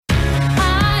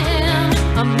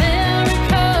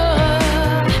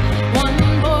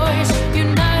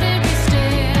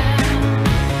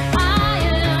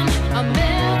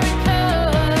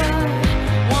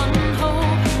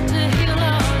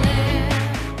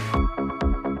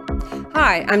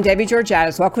Hi, I'm Debbie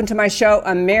Georgatos. Welcome to my show,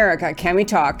 America, Can We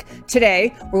Talk?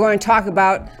 Today, we're going to talk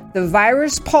about the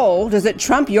virus poll. Does it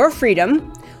trump your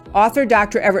freedom? Author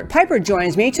Dr. Everett Piper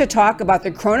joins me to talk about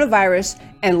the coronavirus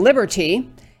and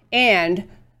liberty, and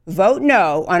vote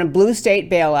no on a blue state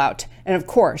bailout. And of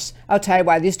course, I'll tell you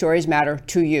why these stories matter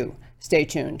to you. Stay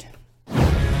tuned.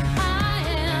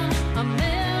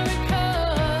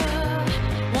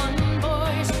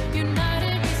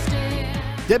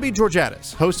 Debbie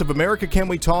Georgatos, host of America Can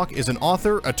We Talk, is an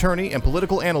author, attorney, and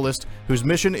political analyst whose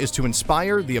mission is to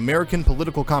inspire the American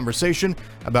political conversation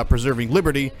about preserving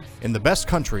liberty in the best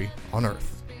country on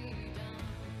earth.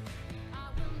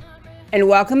 And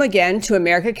welcome again to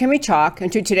America Can We Talk and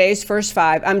to today's First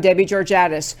Five. I'm Debbie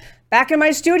Georgatos. Back in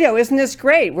my studio, isn't this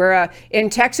great? We're in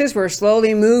Texas. We're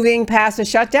slowly moving past the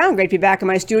shutdown. Great to be back in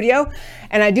my studio.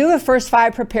 And I do have First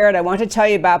Five prepared I want to tell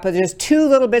you about, but there's two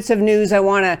little bits of news I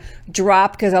want to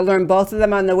drop because I learned both of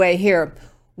them on the way here.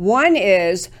 One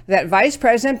is that Vice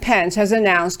President Pence has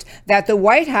announced that the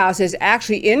White House is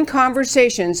actually in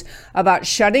conversations about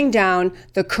shutting down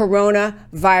the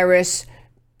coronavirus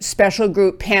special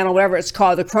group panel, whatever it's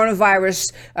called, the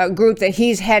coronavirus group that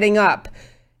he's heading up.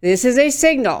 This is a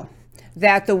signal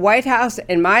that the White House,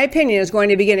 in my opinion, is going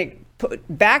to begin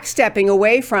backstepping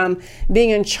away from being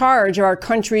in charge of our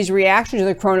country's reaction to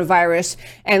the coronavirus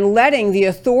and letting the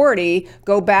authority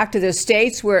go back to the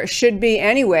states where it should be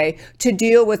anyway to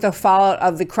deal with the fallout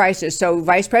of the crisis. So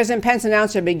Vice President Pence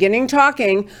announced they're beginning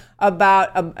talking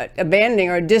about abandoning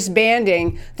or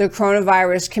disbanding the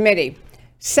coronavirus committee.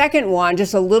 Second one,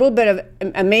 just a little bit of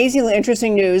amazingly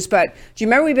interesting news, but do you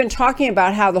remember we've been talking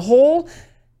about how the whole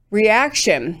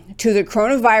reaction to the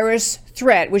coronavirus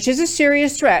threat, which is a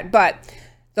serious threat, but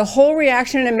the whole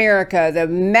reaction in America, the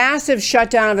massive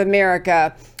shutdown of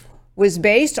America, was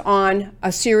based on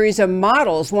a series of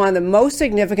models. One of the most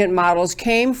significant models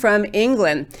came from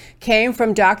England, came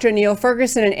from Dr. Neil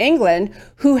Ferguson in England,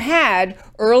 who had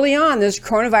early on this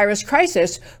coronavirus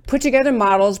crisis put together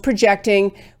models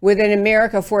projecting within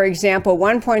America, for example,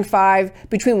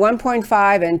 between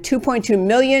 1.5 and 2.2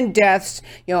 million deaths,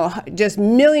 just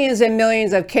millions and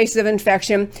millions of cases of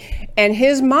infection. And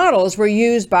his models were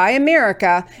used by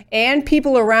America and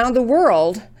people around the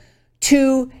world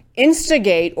to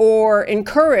instigate or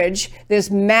encourage this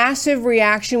massive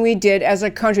reaction we did as a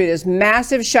country, this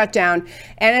massive shutdown.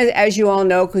 And as you all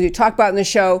know, because we talked about in the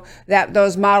show, that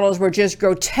those models were just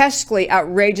grotesquely,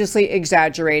 outrageously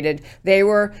exaggerated. They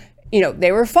were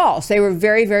false. They were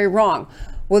very, very wrong.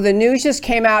 Well, the news just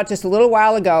came out just a little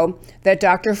while ago that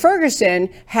Dr. Ferguson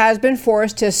has been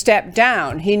forced to step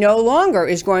down. He no longer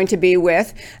is going to be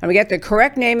with, and we get the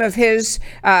correct name of his,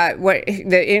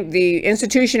 the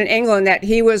institution in England that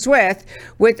he was with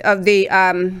the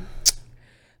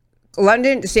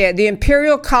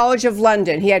Imperial College of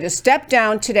London. He had to step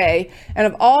down today, and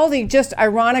of all the just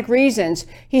ironic reasons,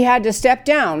 he had to step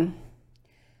down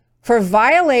for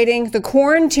violating the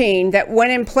quarantine that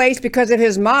went in place because of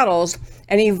his models,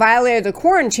 and he violated the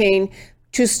quarantine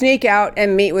to sneak out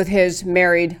and meet with his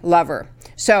married lover.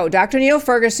 So Dr. Neil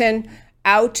Ferguson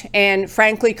out, and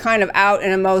frankly kind of out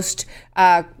in a most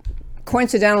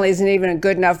coincidentally isn't even a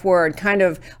good enough word, kind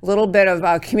of a little bit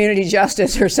of community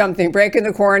justice or something, breaking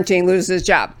the quarantine, loses his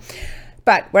job.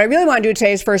 But what I really want to do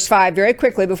today's First Five very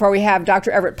quickly before we have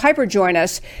Dr. Everett Piper join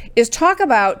us is talk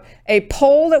about a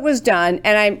poll that was done.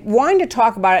 And I wanted to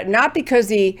talk about it not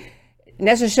because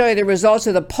necessarily the results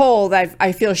of the poll that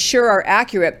I feel sure are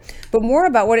accurate, but more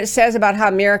about what it says about how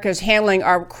America is handling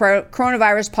our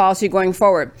coronavirus policy going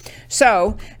forward.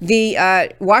 So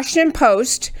the Washington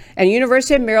Post and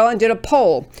University of Maryland did a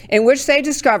poll in which they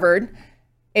discovered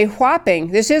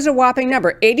this is a whopping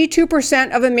number,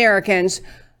 82% of Americans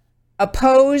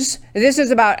oppose. This is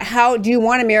about how do you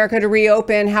want America to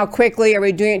reopen? How quickly? Are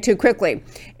we doing it too quickly?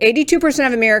 82%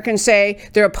 of Americans say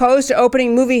they're opposed to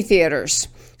opening movie theaters.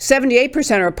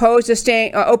 78% are opposed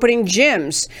to opening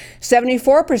gyms.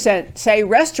 74% say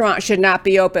restaurants should not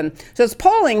be open. So it's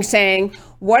polling saying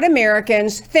what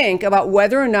Americans think about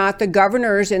whether or not the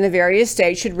governors in the various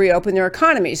states should reopen their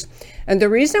economies. And the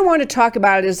reason I want to talk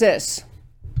about it is this.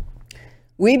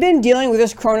 We've been dealing with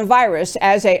this coronavirus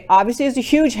obviously as a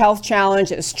huge health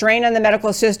challenge, a strain on the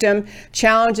medical system,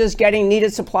 challenges getting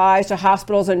needed supplies to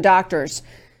hospitals and doctors.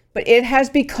 But it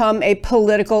has become a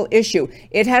political issue.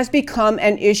 It has become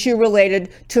an issue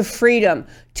related to freedom,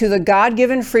 to the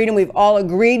God-given freedom we've all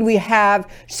agreed we have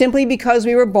simply because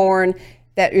we were born,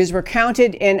 that is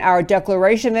recounted in our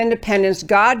Declaration of Independence,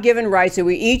 God-given rights that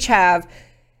we each have.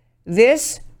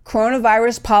 This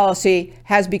coronavirus policy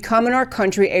has become in our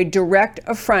country a direct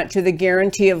affront to the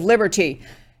guarantee of liberty.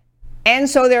 And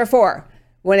so therefore,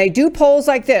 when they do polls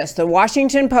like this, the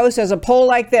Washington Post has a poll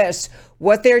like this,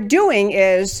 what they're doing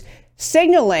is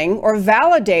signaling or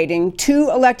validating to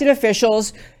elected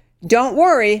officials, don't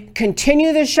worry,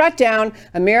 continue the shutdown.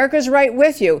 America's right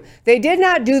with you. They did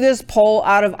not do this poll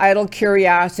out of idle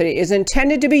curiosity. It is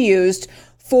intended to be used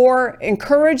for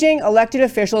encouraging elected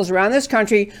officials around this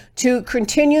country to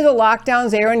continue the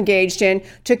lockdowns they are engaged in,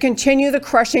 to continue the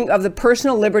crushing of the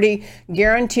personal liberty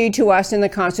guaranteed to us in the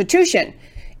Constitution.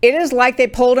 It is like they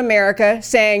polled America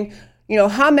saying,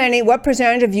 what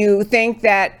percentage of you think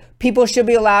that people should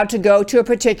be allowed to go to a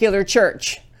particular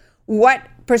church? What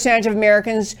percentage of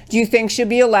Americans do you think should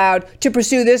be allowed to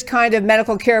pursue this kind of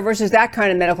medical care versus that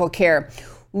kind of medical care?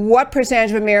 What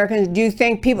percentage of Americans do you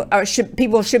think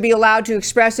people should be allowed to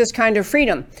express this kind of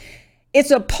freedom?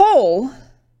 It's a poll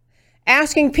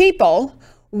asking people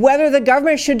whether the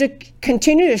government should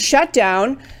continue to shut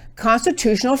down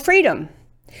constitutional freedom.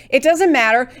 It doesn't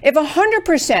matter if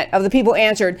 100% of the people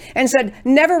answered and said,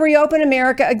 never reopen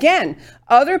America again.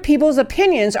 Other people's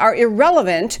opinions are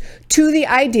irrelevant to the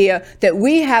idea that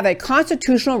we have a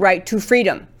constitutional right to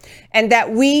freedom, and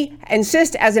that we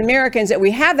insist as Americans that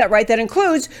we have that right. That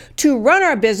includes to run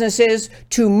our businesses,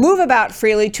 to move about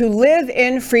freely, to live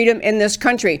in freedom in this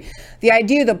country. The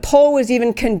idea the poll was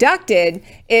even conducted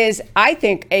is, I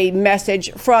think, a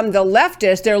message from the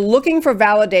leftists. They're looking for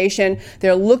validation.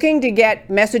 They're looking to get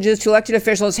messages to elected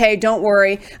officials. Hey, don't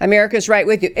worry, America's right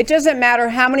with you. It doesn't matter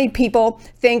how many people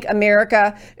think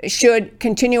America should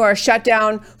continue our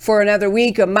shutdown for another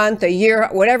week, a month, a year,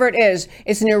 whatever it is.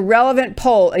 It's an irrelevant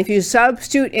poll. And if you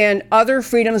substitute in other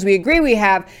freedoms we agree we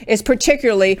have, it's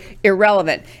particularly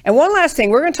irrelevant. And one last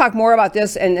thing, we're going to talk more about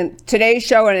this in today's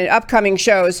show and in upcoming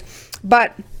shows.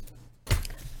 But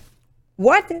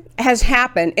what has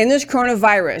happened in this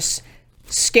coronavirus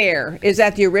scare is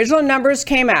that the original numbers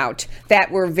came out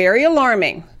that were very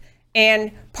alarming.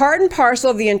 And part and parcel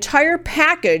of the entire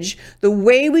package, the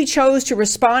way we chose to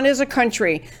respond as a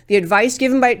country, the advice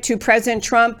given to President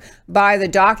Trump by the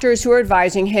doctors who are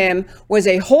advising him, was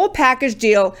a whole package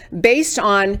deal based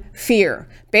on fear,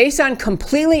 based on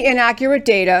completely inaccurate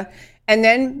data, and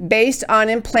then based on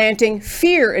implanting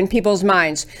fear in people's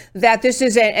minds that this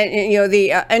is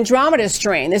the Andromeda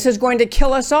strain. This is going to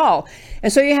kill us all.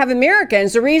 And so you have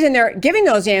Americans, the reason they're giving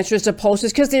those answers to polls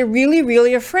is because they're really,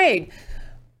 really afraid.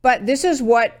 But this is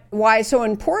why it's so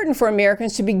important for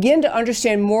Americans to begin to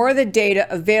understand more of the data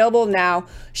available now,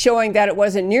 showing that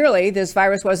this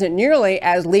virus wasn't nearly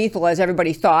as lethal as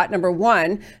everybody thought, number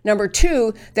one. Number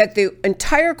two, that the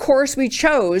entire course we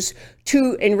chose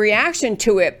in reaction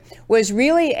to it was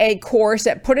really a course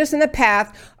that put us in the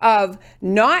path of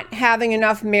not having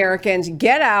enough Americans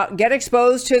get out, get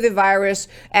exposed to the virus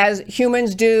as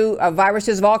humans do,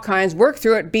 viruses of all kinds, work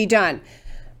through it, be done.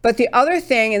 But the other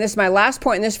thing, and this is my last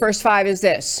point in this first 5, is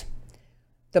this.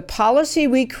 The policy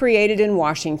we created in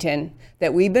Washington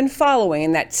that we've been following,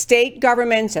 and that state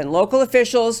governments and local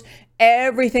officials,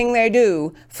 everything they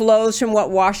do flows from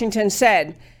what Washington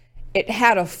said. It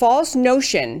had a false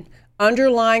notion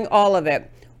underlying all of it,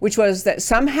 which was that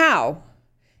somehow,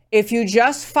 if you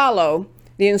just follow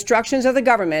the instructions of the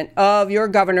government, of your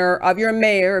governor, of your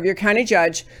mayor, of your county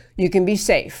judge, you can be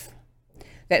safe.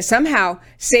 That somehow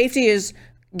safety is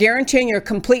guaranteeing your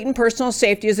complete and personal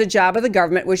safety is a job of the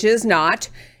government, which it is not.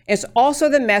 It's also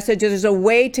the message that there's a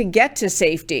way to get to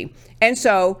safety. And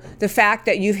so the fact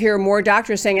that you hear more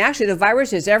doctors saying, actually, the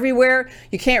virus is everywhere,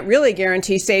 you can't really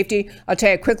guarantee safety. I'll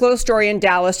tell you a quick little story in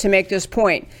Dallas to make this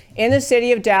point. In the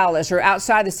city of Dallas, or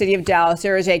outside the city of Dallas,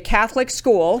 there is a Catholic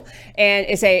school, and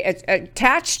it's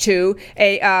attached to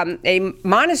a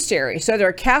monastery. So there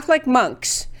are Catholic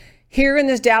monks here in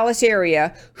this Dallas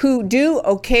area who do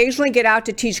occasionally get out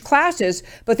to teach classes,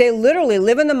 but they literally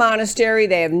live in the monastery.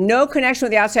 They have no connection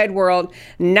with the outside world.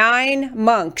 9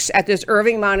 monks at this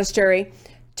Irving monastery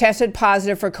tested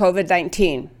positive for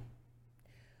COVID-19.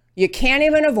 You can't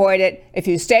even avoid it if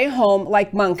you stay home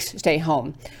like monks stay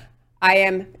home. I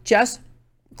am just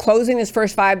closing this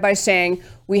first 5 by saying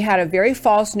we had a very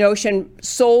false notion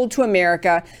sold to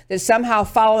America that somehow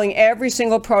following every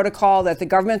single protocol that the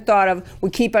government thought of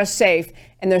would keep us safe.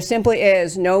 And there simply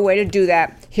is no way to do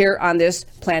that here on this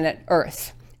planet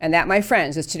Earth. And that, my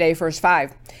friends, is today's first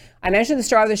 5. I mentioned at the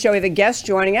start of the show, we have a guest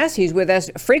joining us. He's with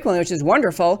us frequently, which is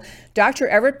wonderful. Dr.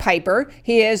 Everett Piper.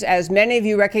 He is, as many of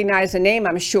you recognize the name,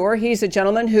 I'm sure, he's a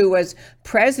gentleman who was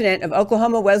president of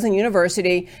Oklahoma Wesleyan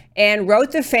University and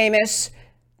wrote the famous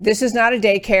 "This is not a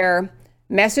daycare,"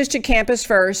 Message to Campus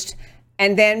First,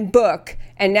 and then book.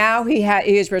 And now he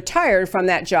is retired from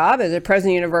that job as a president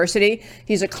of the university.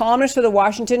 He's a columnist for the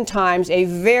Washington Times, a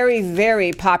very,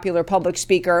 very popular public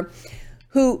speaker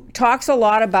who talks a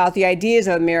lot about the ideas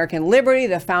of American liberty,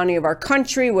 the founding of our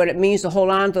country, what it means to hold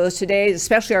on to those today,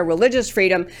 especially our religious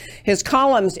freedom. His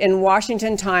columns in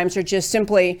Washington Times are just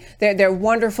simply, they're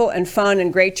wonderful and fun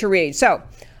and great to read. So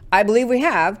I believe we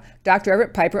have Dr.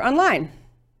 Everett Piper online.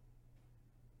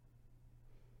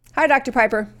 Hi, Dr.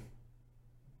 Piper.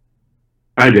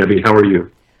 Hi, Debbie. How are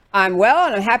you? I'm well,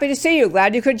 and I'm happy to see you.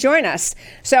 Glad you could join us.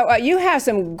 So you have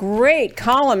some great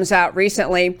columns out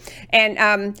recently. And,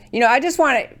 I just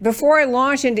want to, before I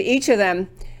launch into each of them,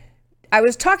 I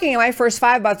was talking in my first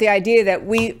five about the idea that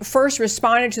we first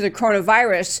responded to the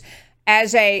coronavirus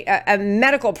as a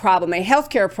medical problem, a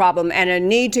healthcare problem, and a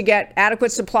need to get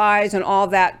adequate supplies and all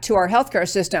that to our healthcare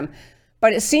system.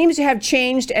 But it seems to have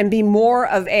changed and be more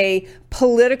of a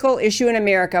political issue in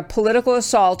America, political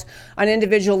assault on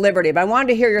individual liberty. But I wanted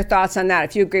to hear your thoughts on that,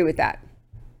 if you agree with that.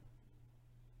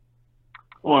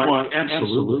 Well,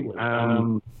 absolutely.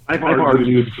 I've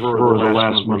argued for the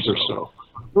last month or so.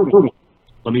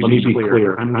 Let me be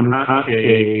clear. I'm not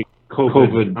a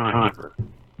COVID conqueror.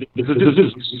 This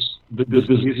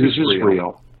is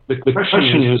real. The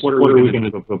question is, what are we going to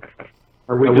do about it?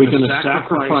 Are we going to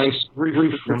sacrifice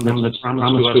freedom that's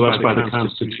promised to us by the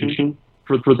Constitution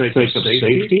for the sake of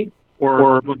safety?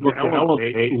 Or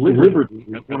elevate liberty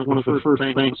as one of the first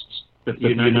things that the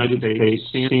United States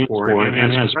stands for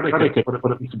and has predicate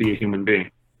what it means to be a human being?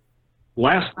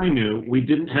 Last I knew, we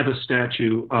didn't have a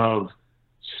statue of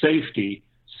safety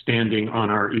standing on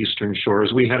our eastern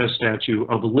shores. We had a statue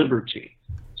of liberty.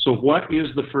 So what is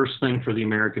the first thing for the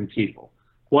American people?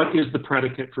 What is the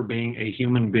predicate for being a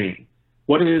human being?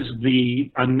 What is the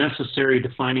unnecessary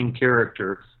defining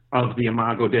character of the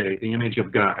Imago Dei, the image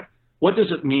of God? What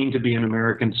does it mean to be an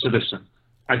American citizen?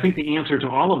 I think the answer to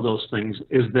all of those things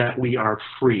is that we are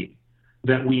free,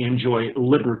 that we enjoy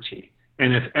liberty.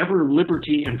 And if ever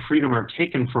liberty and freedom are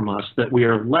taken from us, that we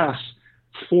are less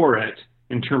for it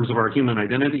in terms of our human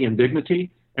identity and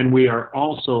dignity, and we are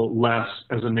also less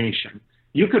as a nation.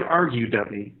 You could argue,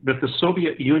 Debbie, that the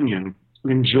Soviet Union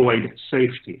enjoyed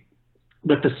safety,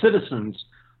 that the citizens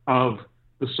of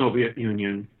the Soviet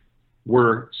Union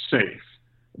were safe,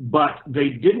 but they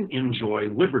didn't enjoy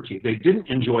liberty. They didn't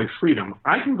enjoy freedom.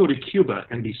 I can go to Cuba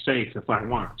and be safe if I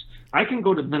want. I can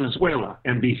go to Venezuela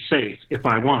and be safe if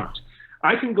I want.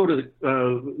 I can go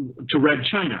to Red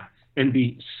China and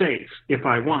be safe if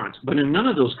I want. But in none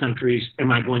of those countries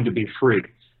am I going to be free.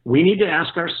 We need to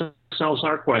ask ourselves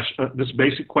this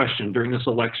basic question during this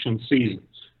election season.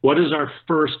 What is our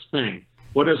first thing?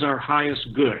 What is our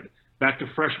highest good? Back to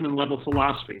freshman level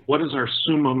philosophy. What is our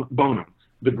summum bonum?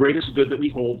 The greatest good that we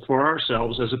hold for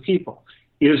ourselves as a people.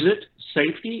 Is it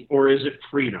safety or is it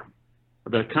freedom?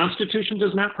 The Constitution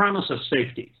does not promise us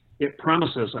safety. It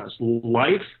promises us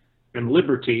life and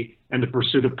liberty and the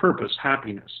pursuit of purpose,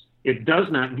 happiness. It does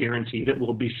not guarantee that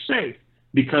we'll be safe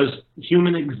because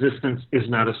human existence is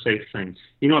not a safe thing.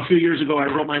 You know, a few years ago, I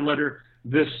wrote my letter,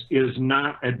 "This is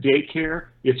not a daycare,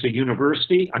 it's a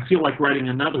university." I feel like writing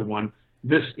another one.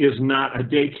 This is not a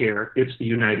daycare, it's the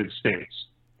United States.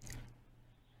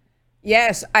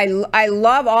 Yes, I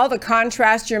love all the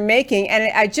contrast you're making.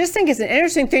 And I just think it's an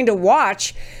interesting thing to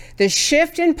watch, the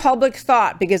shift in public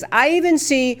thought, because I even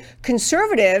see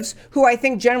conservatives who I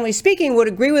think, generally speaking, would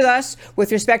agree with us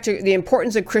with respect to the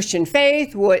importance of Christian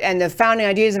faith and the founding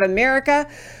ideas of America.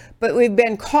 But we've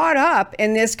been caught up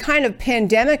in this kind of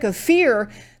pandemic of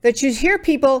fear that you hear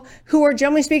people who are,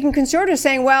 generally speaking, conservatives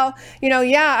saying, well,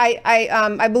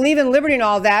 I believe in liberty and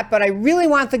all that, but I really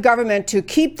want the government to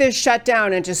keep this shut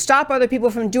down and to stop other people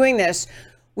from doing this.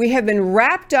 We have been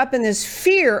wrapped up in this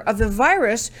fear of the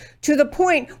virus to the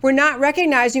point we're not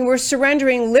recognizing we're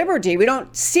surrendering liberty. We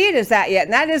don't see it as that yet.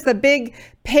 And that is the big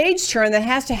page turn that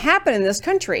has to happen in this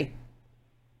country.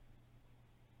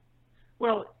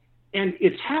 Well, and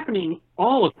it's happening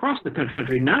all across the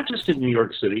country, not just in New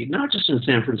York City, not just in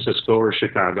San Francisco or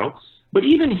Chicago, but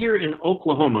even here in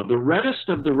Oklahoma, the reddest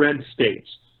of the red states,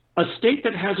 a state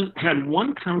that hasn't had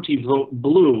one county vote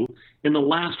blue in the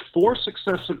last 4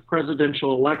 successive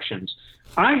presidential elections.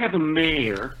 I have a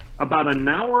mayor about an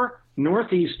hour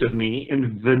northeast of me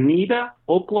in Veneta,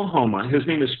 Oklahoma. His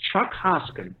name is Chuck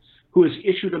Hoskin, who has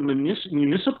issued a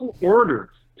municipal order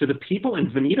to the people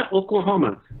in Veneta,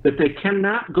 Oklahoma, that they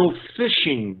cannot go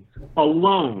fishing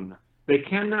alone. They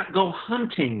cannot go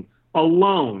hunting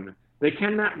alone. They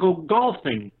cannot go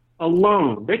golfing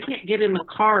alone. They can't get in the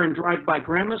car and drive by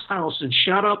Grandma's house and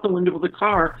shout out the window of the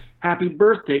car, "Happy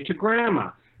birthday" to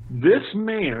Grandma. This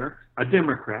mayor, a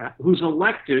Democrat, who's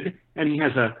elected, and he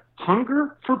has a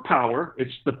hunger for power.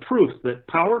 It's the proof that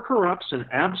power corrupts and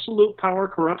absolute power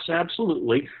corrupts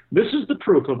absolutely. This is the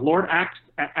proof of Lord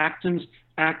Acton's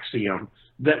axiom.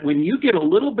 that when you get a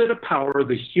little bit of power,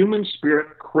 the human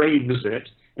spirit craves it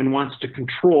and wants to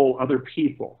control other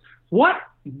people. What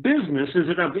business is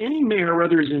it of any mayor,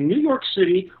 whether he's in New York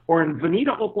City or in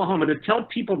Veneta, Oklahoma, to tell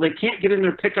people they can't get in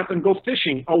their pickup and go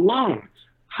fishing alone?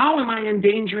 How am I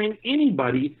endangering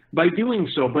anybody by doing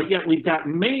so? But yet we've got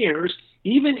mayors,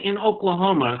 even in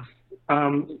Oklahoma,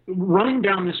 running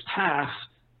down this path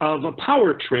of a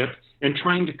power trip and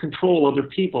trying to control other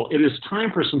people. It is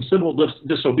time for some civil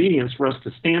disobedience for us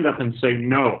to stand up and say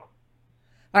no.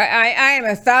 I am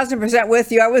 1,000%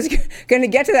 with you. I was going to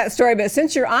get to that story, but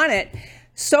since you're on it,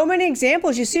 so many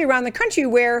examples you see around the country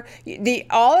where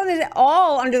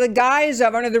all under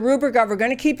the rubric of we're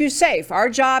going to keep you safe. Our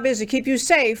job is to keep you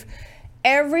safe.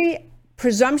 Every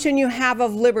presumption you have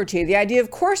of liberty, the idea,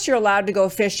 of course, you're allowed to go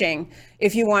fishing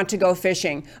if you want to go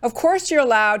fishing. Of course, you're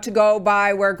allowed to go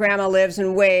by where grandma lives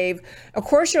and wave. Of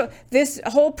course, this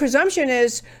whole presumption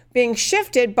is being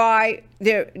shifted by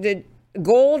the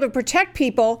goal to protect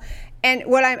people. And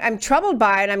what I'm troubled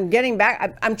by, and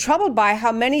I'm troubled by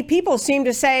how many people seem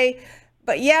to say,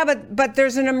 but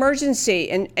there's an emergency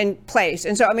in place.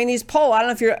 And so, I mean, these polls, I don't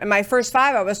know if you're in my first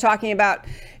five, I was talking about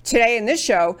today in this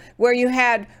show, where you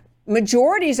had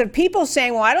majorities of people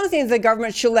saying, well, I don't think the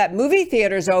government should let movie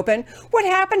theaters open. What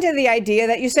happened to the idea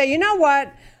that you say, you know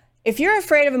what, if you're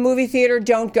afraid of a movie theater,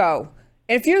 don't go.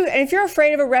 And if you're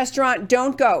afraid of a restaurant,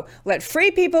 don't go. Let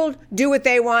free people do what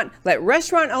they want. Let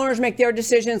restaurant owners make their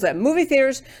decisions. Let movie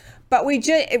theaters. But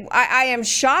I am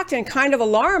shocked and kind of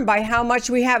alarmed by how much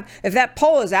we have, if that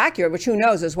poll is accurate, which who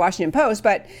knows, is Washington Post,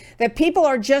 but that people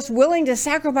are just willing to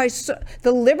sacrifice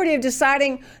the liberty of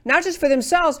deciding, not just for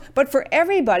themselves, but for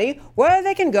everybody, whether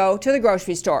they can go to the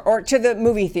grocery store or to the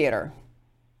movie theater.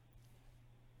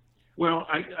 Well,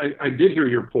 I did hear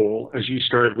your poll as you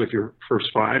started with your first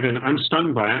five, and I'm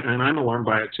stunned by it, and I'm alarmed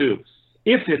by it too.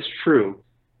 If it's true,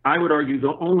 I would argue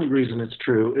the only reason it's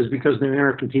true is because the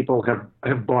American people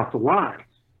have bought the lie.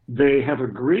 They have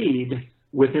agreed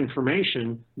with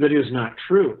information that is not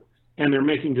true, and they're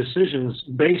making decisions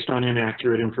based on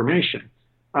inaccurate information.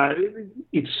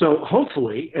 So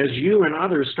hopefully, as you and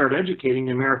others start educating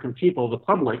the American people, the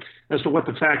public, as to what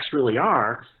the facts really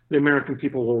are, the American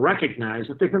people will recognize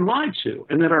that they've been lied to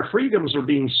and that our freedoms are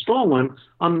being stolen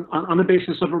on the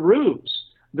basis of a ruse,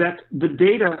 that the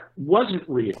data wasn't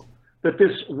real, that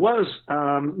this was,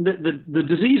 the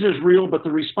disease is real, but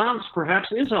the response perhaps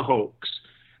is a hoax.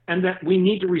 And that we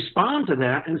need to respond to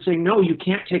that and say, no, you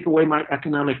can't take away my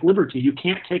economic liberty. You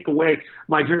can't take away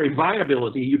my very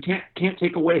viability. You can't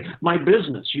take away my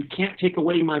business. You can't take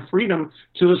away my freedom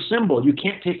to assemble. You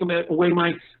can't take away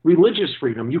my religious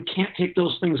freedom. You can't take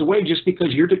those things away just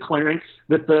because you're declaring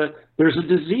that there's a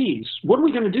disease. What are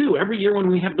we going to do? Every year when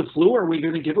we have the flu, are we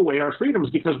going to give away our freedoms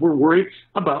because we're worried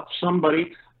about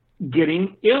somebody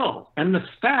getting ill and the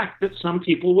fact that some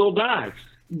people will die?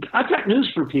 I've got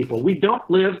news for people. We don't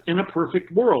live in a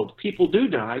perfect world. People do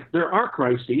die. There are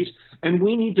crises, and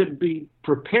we need to be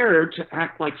prepared to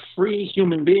act like free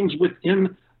human beings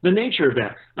within the nature of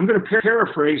that. I'm going to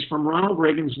paraphrase from Ronald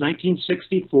Reagan's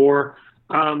 1964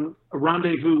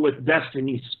 Rendezvous with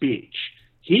Destiny speech.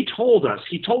 He told us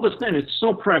then, it's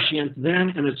so prescient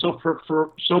then, and it's so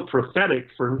prophetic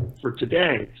for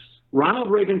today.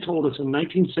 Ronald Reagan told us in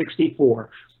 1964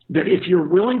 that if you're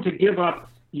willing to give up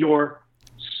your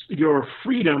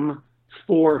freedom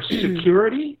for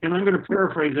security, and I'm going to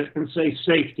paraphrase it and say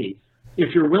safety.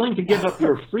 If you're willing to give up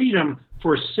your freedom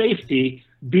for safety,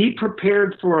 be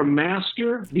prepared for a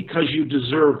master because you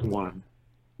deserve one.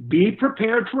 Be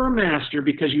prepared for a master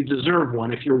because you deserve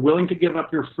one if you're willing to give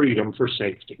up your freedom for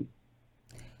safety.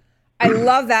 I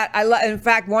love that. In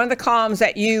fact, one of the columns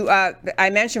that I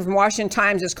mentioned from Washington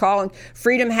Times is called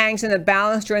 "Freedom Hangs in the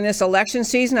Balance During This Election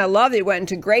Season." I love that it went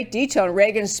into great detail in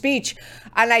Reagan's speech.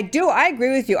 And I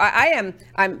agree with you.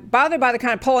 I'm bothered by the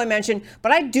kind of poll I mentioned,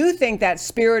 but I do think that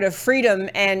spirit of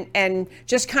freedom and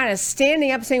just kind of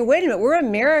standing up and saying, wait a minute, we're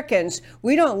Americans.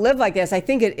 We don't live like this. I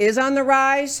think it is on the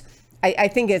rise. I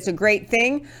think it's a great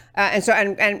thing.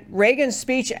 And Reagan's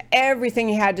speech, everything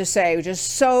he had to say was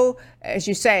just so, as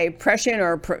you say, prescient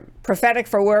or prophetic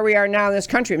for where we are now in this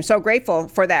country. I'm so grateful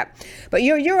for that. But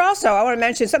you're also, I want to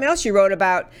mention something else you wrote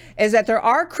about, is that there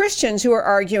are Christians who are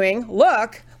arguing,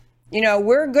 look,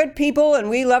 we're good people and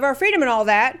we love our freedom and all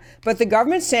that, but the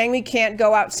government's saying we can't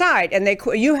go outside. And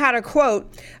you had a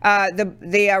quote,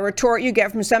 the retort you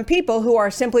get from some people who are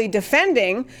simply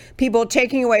defending people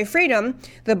taking away freedom.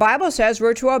 The Bible says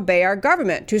we're to obey our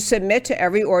government, to submit to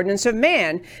every ordinance of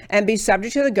man, and be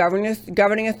subject to the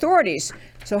governing authorities.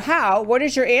 So what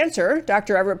is your answer,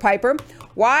 Dr. Everett Piper?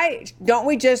 Why don't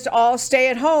we just all stay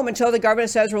at home until the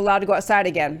government says we're allowed to go outside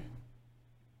again?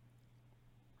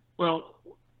 Well,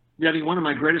 Debbie, one of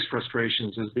my greatest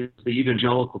frustrations is the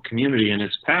evangelical community and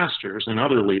its pastors and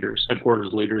other leaders,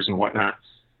 headquarters leaders and whatnot,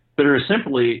 that are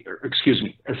essentially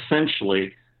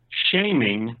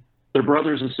shaming their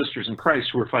brothers and sisters in Christ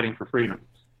who are fighting for freedom.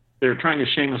 They're trying to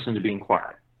shame us into being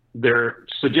quiet. They're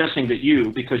suggesting that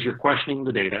you, because you're questioning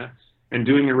the data and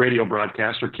doing your radio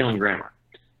broadcast, are killing grammar,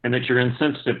 and that you're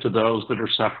insensitive to those that are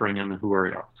suffering and who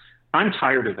are ill. I'm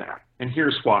tired of that, and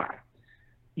here's why.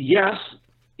 Yes,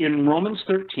 in Romans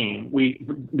 13,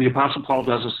 the Apostle Paul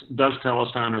does tell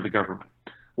us to honor the government.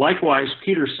 Likewise,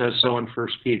 Peter says so in 1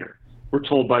 Peter. We're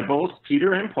told by both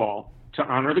Peter and Paul to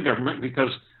honor the government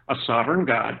because a sovereign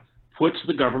God puts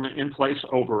the government in place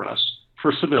over us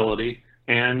for civility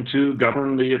and to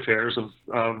govern the affairs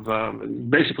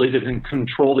of basically to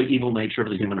control the evil nature of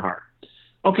the human heart.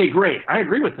 Okay, great. I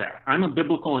agree with that. I'm a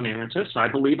biblical inerrantist. I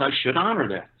believe I should honor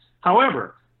that.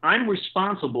 However, I'm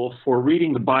responsible for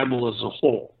reading the Bible as a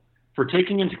whole, for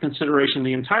taking into consideration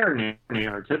the entire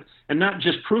narrative and not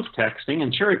just proof texting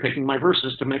and cherry picking my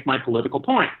verses to make my political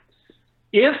point.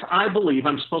 If I believe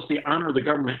I'm supposed to honor the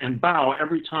government and bow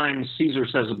every time Caesar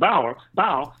says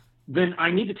bow, then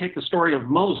I need to take the story of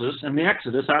Moses and the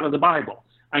Exodus out of the Bible.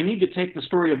 I need to take the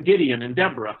story of Gideon and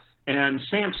Deborah and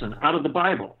Samson out of the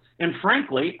Bible. And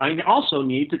frankly, I also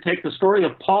need to take the story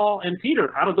of Paul and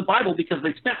Peter out of the Bible because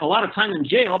they spent a lot of time in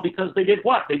jail because they did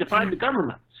what? They defied the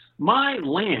government. My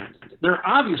land, there are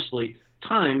obviously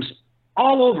times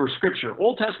all over Scripture,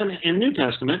 Old Testament and New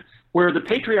Testament, where the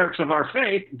patriarchs of our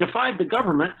faith defied the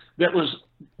government that was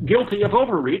guilty of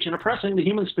overreach and oppressing the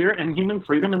human spirit and human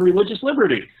freedom and religious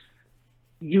liberty.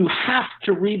 You have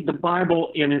to read the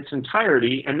Bible in its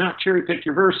entirety and not cherry pick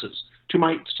your verses. To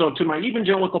my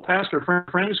evangelical pastor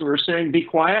friends who are saying be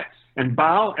quiet and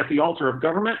bow at the altar of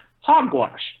government,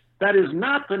 hogwash. That is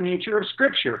not the nature of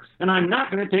Scripture. And I'm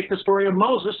not going to take the story of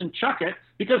Moses and chuck it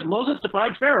because Moses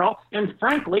defied Pharaoh and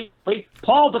frankly,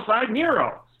 Paul defied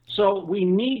Nero. So we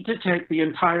need to take the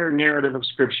entire narrative of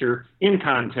Scripture in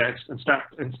context and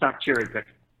stop cherry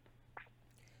picking.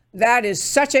 That is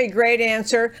such a great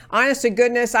answer. Honest to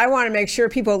goodness, I want to make sure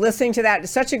people listening to that, it's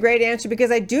such a great answer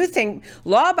because I do think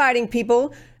law-abiding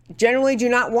people generally do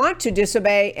not want to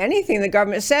disobey anything the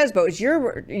government says, but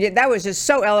that was just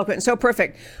so eloquent and so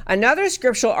perfect. Another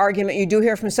scriptural argument you do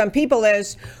hear from some people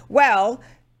is, well,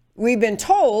 we've been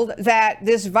told that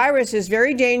this virus is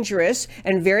very dangerous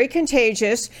and very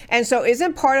contagious, and so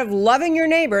isn't part of loving your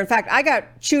neighbor. In fact, I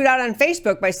got chewed out on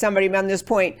Facebook by somebody on this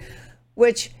point,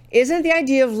 which isn't the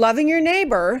idea of loving your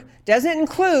neighbor doesn't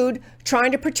include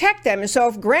trying to protect them. And so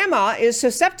if grandma is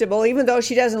susceptible, even though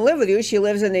she doesn't live with you, she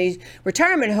lives in the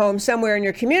retirement home somewhere in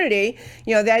your community,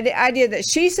 you know, the idea that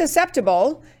she's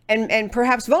susceptible and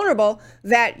perhaps vulnerable,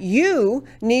 that you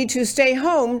need to stay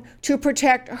home to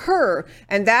protect her.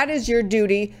 And that is your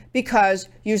duty because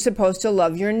you're supposed to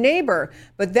love your neighbor.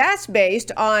 But that's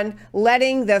based on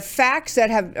letting the facts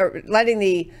letting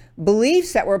the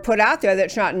beliefs that were put out there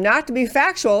that turn out not to be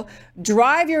factual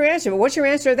drive your answer. But what's your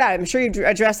answer to that? I'm sure you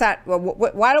address that. Well,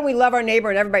 why don't we love our neighbor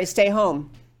and everybody stay home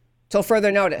till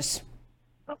further notice?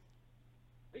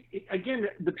 Again,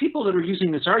 the people that are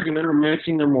using this argument are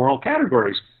mixing their moral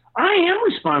categories. I am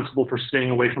responsible for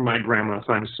staying away from my grandma if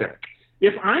I'm sick.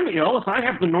 If I'm ill, if I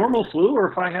have the normal flu,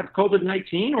 or if I have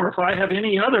COVID-19, or if I have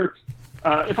any other,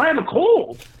 if I have a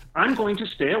cold, I'm going to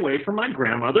stay away from my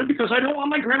grandmother because I don't want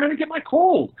my grandma to get my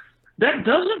cold. That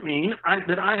doesn't mean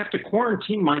that I have to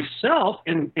quarantine myself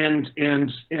and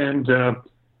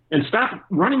stop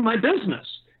running my business.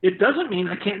 It doesn't mean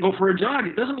I can't go for a jog.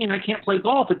 It doesn't mean I can't play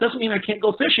golf. It doesn't mean I can't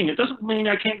go fishing. It doesn't mean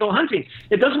I can't go hunting.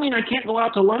 It doesn't mean I can't go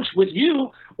out to lunch with you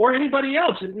or anybody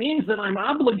else. It means that I'm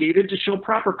obligated to show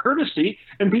proper courtesy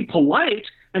and be polite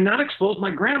and not expose my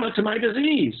grandma to my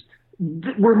disease.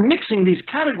 We're mixing these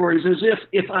categories as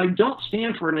if I don't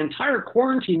stand for an entire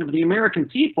quarantine of the American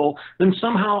people, then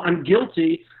somehow I'm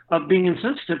guilty of being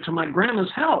insensitive to my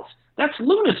grandma's health. That's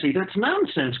lunacy. That's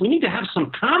nonsense. We need to have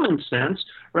some common sense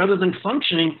rather than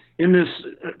functioning in this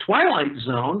twilight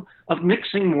zone of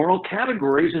mixing moral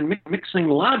categories and mixing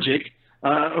logic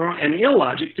and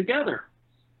illogic together.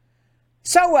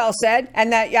 So well said.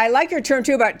 And that I like your term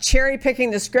too about cherry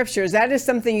picking the scriptures. That is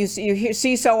something you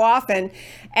see so often.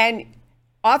 And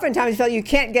oftentimes you feel you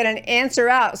can't get an answer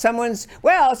out. Someone's,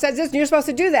 well, it says this and you're supposed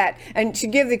to do that. And to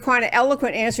give the kind of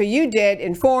eloquent answer you did,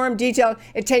 informed, detailed,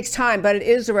 it takes time, but it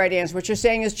is the right answer. What you're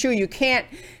saying is true. You can't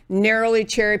narrowly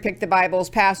cherry pick the Bible's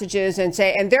passages and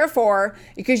say, and therefore,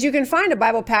 because you can find a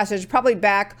Bible passage probably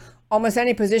back almost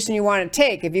any position you want to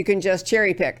take if you can just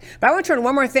cherry pick. But I want to turn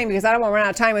one more thing because I don't want to run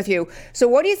out of time with you. So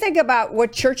what do you think about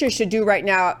what churches should do right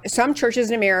now? Some churches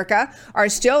in America are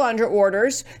still under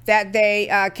orders that they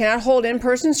cannot hold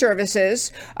in-person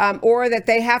services or that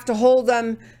they have to hold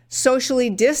them socially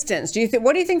distanced.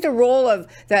 What do you think the role of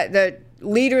the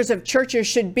leaders of churches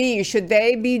should be? Should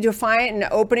they be defiant in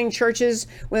opening churches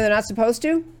when they're not supposed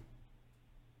to?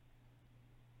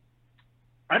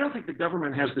 I don't think the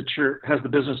government has the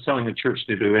business telling the church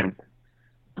to do anything.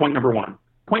 Point number one.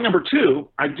 Point number two,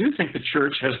 I do think the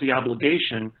church has the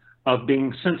obligation of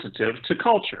being sensitive to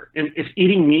culture. And if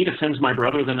eating meat offends my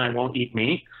brother, then I won't eat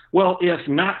meat. Well, if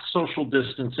not social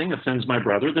distancing offends my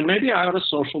brother, then maybe I ought to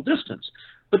social distance.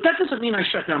 But that doesn't mean I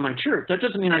shut down my church. That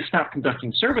doesn't mean I stop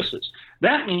conducting services.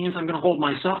 That means I'm going to hold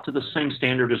myself to the same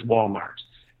standard as Walmart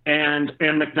and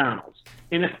McDonald's.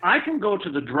 And if I can go to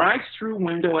the drive-through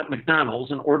window at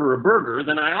McDonald's and order a burger,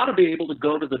 then I ought to be able to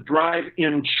go to the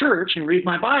drive-in church and read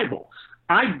my Bible.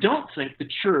 I don't think the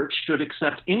church should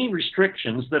accept any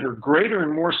restrictions that are greater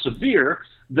and more severe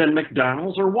than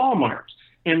McDonald's or Walmart.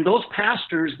 And those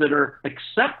pastors that are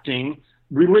accepting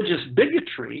religious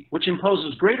bigotry, which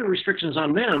imposes greater restrictions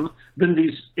on them than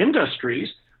these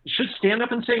industries, should stand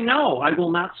up and say, no, I will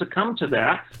not succumb to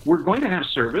that. We're going to have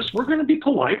service. We're going to be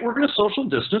polite. We're going to social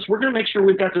distance. We're going to make sure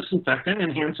we've got disinfectant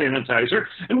and hand sanitizer,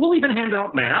 and we'll even hand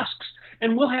out masks,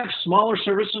 and we'll have smaller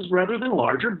services rather than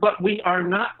larger, but we are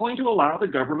not going to allow the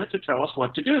government to tell us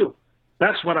what to do.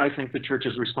 That's what I think the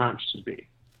church's response should be.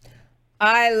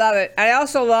 I love it. I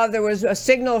also love there was a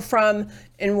signal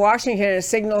in Washington, a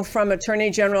signal from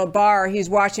Attorney General Barr. He's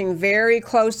watching very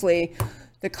closely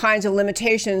the kinds of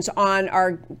limitations on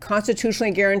our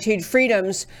constitutionally guaranteed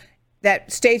freedoms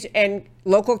that states and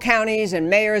local counties and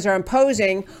mayors are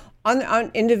imposing on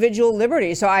individual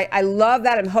liberty. So I love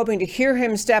that. I'm hoping to hear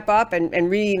him step up and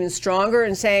really even stronger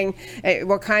in saying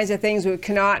what kinds of things we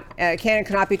can and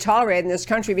cannot be tolerated in this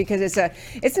country, because it's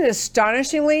an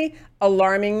astonishingly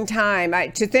alarming time.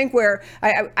 I think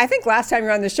last time you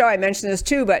were on the show, I mentioned this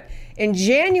too, but in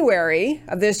January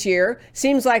of this year,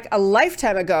 seems like a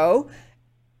lifetime ago,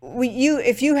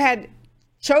 if you had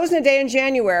chosen a day in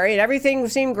January and everything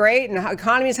seemed great and the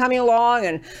economy is humming along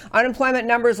and unemployment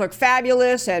numbers look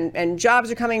fabulous and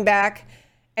jobs are coming back,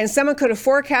 and someone could have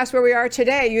forecast where we are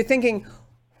today, you're thinking,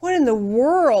 what in the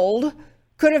world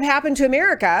could have happened to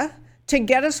America to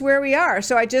get us where we are?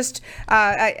 So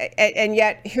and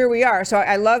yet here we are. So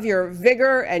I love your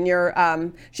vigor and your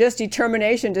just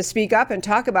determination to speak up and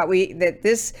talk about at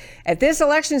this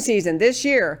election season this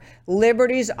year,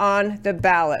 liberty's on the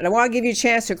ballot. And I want to give you a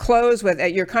chance to close with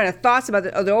your kind of thoughts about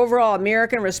the overall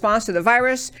American response to the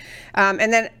virus.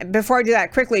 And then before I do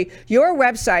that, quickly, your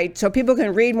website, so people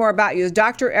can read more about you, is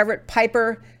Dr. Everett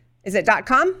Piper. Is it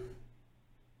 .com?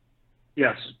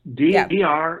 Yes,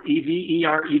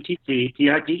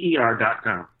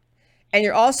 DREVERETTPIPER.com. And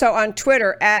you're also on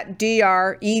Twitter at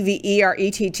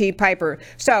DREVERETT Piper.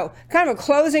 So kind of a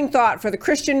closing thought for the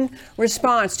Christian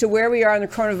response to where we are in the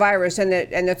coronavirus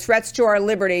and the threats to our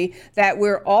liberty that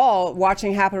we're all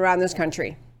watching happen around this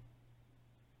country.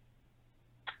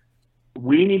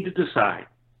 We need to decide,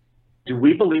 do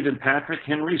we believe in Patrick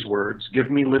Henry's words,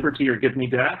 give me liberty or give me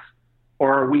death?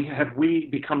 Or have we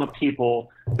become a people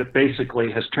that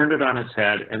basically has turned it on its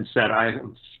head and said,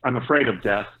 I'm afraid of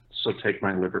death, so take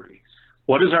my liberty?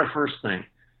 What is our first thing?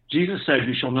 Jesus said,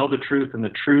 you shall know the truth, and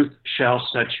the truth shall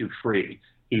set you free.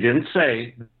 He didn't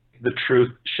say, the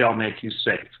truth shall make you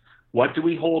safe. What do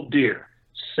we hold dear?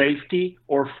 Safety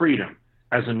or freedom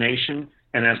as a nation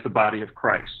and as the body of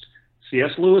Christ?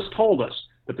 C.S. Lewis told us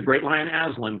that the great lion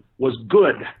Aslan was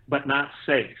good, but not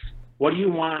safe. What do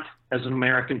you want as an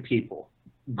American people?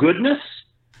 Goodness,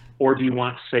 or do you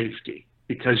want safety?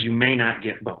 Because you may not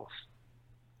get both.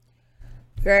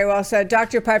 Very well said.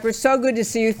 Dr. Piper, so good to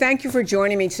see you. Thank you for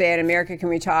joining me today at America Can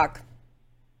We Talk?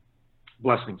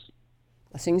 Blessings.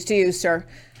 Blessings to you, sir.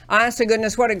 Honest to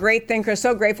goodness, what a great thinker.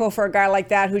 So grateful for a guy like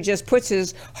that who just puts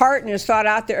his heart and his thought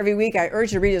out there every week. I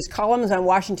urge you to read his columns on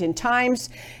Washington Times.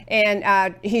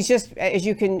 And he's just, as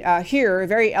you can hear,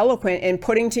 very eloquent in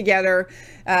putting together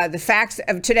the facts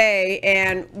of today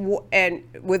and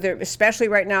with especially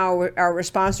right now, our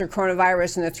response to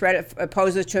coronavirus and the threat it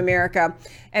poses to America,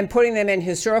 and putting them in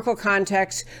historical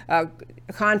context of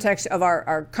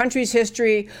our country's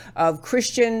history, of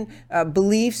Christian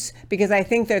beliefs, because I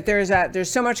think that there's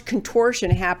so much contortion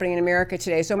happening in America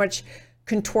today, so much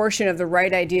contortion of the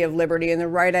right idea of liberty and the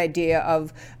right idea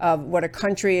of what a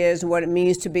country is and what it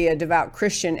means to be a devout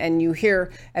Christian. And you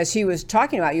hear, as he was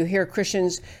talking about, you hear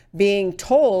Christians being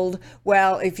told,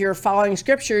 well, if you're following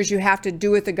scriptures, you have to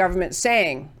do what the government's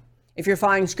saying. If you're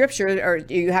following scripture, or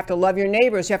you have to love your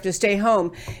neighbors, you have to stay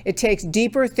home. It takes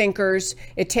deeper thinkers.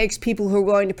 It takes people who are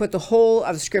willing to put the whole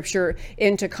of scripture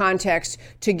into context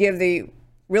to give the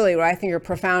really what I think are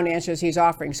profound answers he's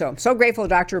offering. So I'm so grateful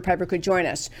Dr. Piper could join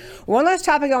us. One last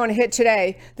topic I want to hit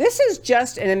today. This is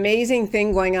just an amazing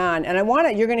thing going on. And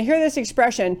you're going to hear this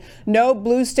expression, no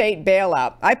blue state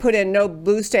bailout. I put in no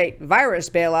blue state virus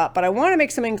bailout, but I want to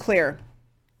make something clear.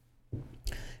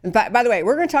 And by the way,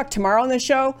 we're going to talk tomorrow on the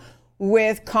show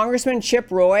with Congressman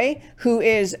Chip Roy, who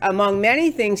is, among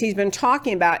many things he's been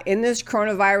talking about in this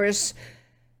coronavirus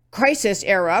crisis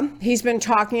era. He's been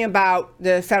talking about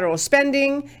the federal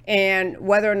spending and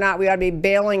whether or not we ought to be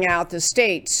bailing out the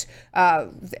states.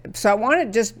 So I want to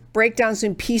just break down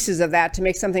some pieces of that to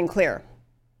make something clear.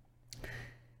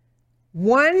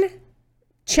 One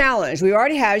challenge we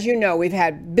already have, as you know, we've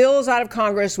had bills out of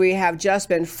Congress. We have just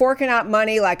been forking out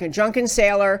money like a drunken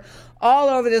sailor all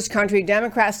over this country,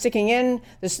 Democrats sticking in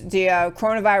the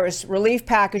coronavirus relief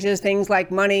packages, things like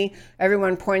money.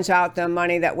 Everyone points out the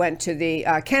money that went to the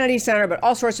Kennedy Center, but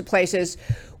all sorts of places.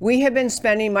 We have been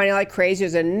spending money like crazy.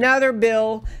 There's another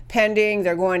bill pending.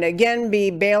 They're going to again be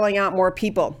bailing out more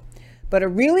people. But a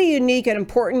really unique and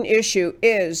important issue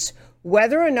is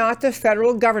whether or not the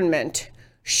federal government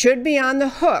should be on the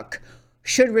hook,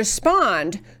 should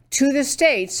respond to the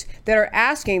states that are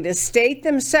asking, the state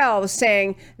themselves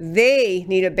saying they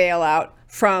need a bailout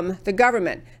from the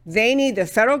government. They need the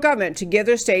federal government to give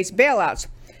their states bailouts.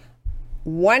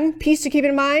 One piece to keep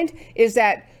in mind is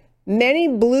that many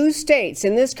blue states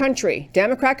in this country,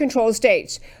 Democrat-controlled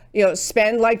states,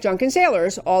 spend like drunken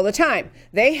sailors all the time.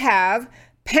 They have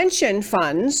pension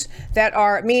funds that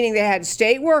are, meaning they had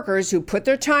state workers who put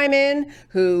their time in,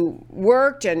 who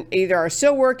worked and either are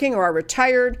still working or are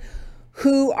retired,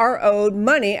 who are owed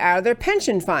money out of their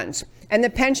pension funds. And the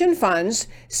pension funds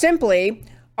simply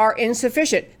are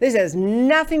insufficient. This has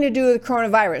nothing to do with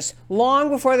coronavirus. Long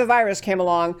before the virus came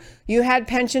along, you had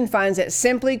pension funds that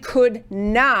simply could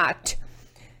not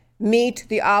meet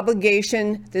the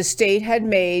obligation the state had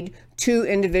made to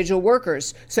individual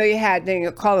workers. So you had, they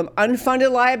call them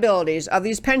unfunded liabilities of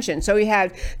these pensions. So we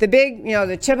had the big,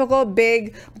 the typical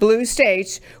big blue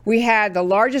states. We had the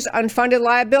largest unfunded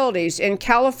liabilities in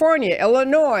California,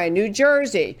 Illinois, New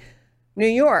Jersey, New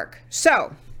York.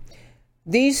 So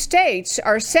these states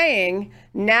are saying,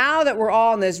 now that we're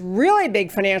all in this really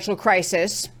big financial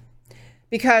crisis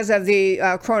because of the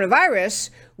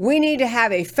coronavirus, we need to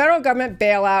have a federal government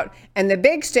bailout, and the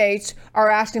big states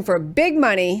are asking for big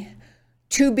money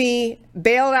to be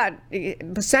bailed out,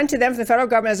 sent to them from the federal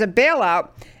government as a bailout,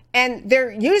 and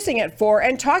they're using it for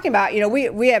and talking about,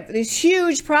 we have these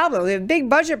huge problems. We have big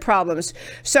budget problems.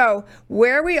 So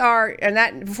where we are, and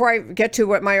that before I get to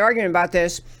what my argument about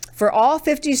this, for all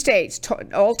 50 states,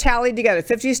 all tallied together,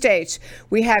 50 states,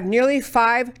 we have nearly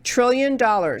 $5 trillion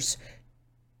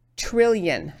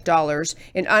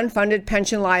in unfunded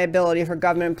pension liability for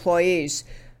government employees.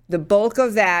 The bulk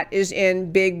of that is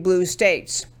in big blue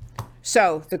states.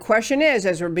 So the question is,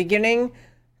 as we're beginning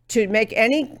to make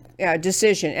any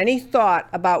decision, any thought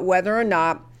about whether or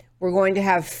not we're going to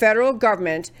have the federal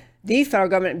government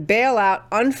bail out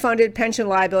unfunded pension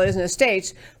liabilities in the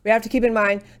states, we have to keep in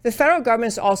mind the federal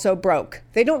government is also broke.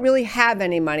 They don't really have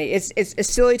any money. It's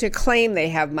silly to claim they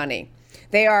have money.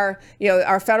 They are,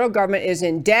 our federal government is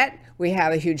in debt. We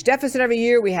have a huge deficit every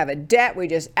year. We have a debt. We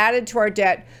just added to our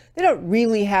debt. They don't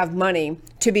really have money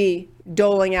to be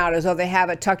doling out as though they have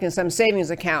it tucked in some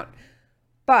savings account.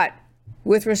 But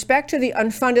with respect to the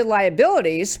unfunded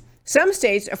liabilities, some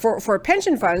states, for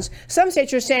pension funds, some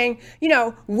states are saying,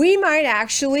 we might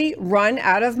actually run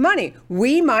out of money.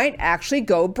 We might actually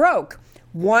go broke.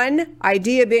 One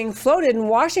idea being floated in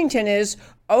Washington is,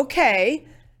 okay,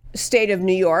 state of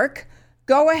New York,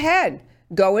 go ahead.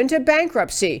 Go into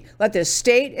bankruptcy. Let the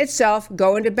state itself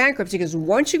go into bankruptcy, because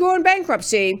once you go in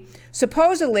bankruptcy,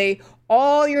 supposedly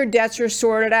all your debts are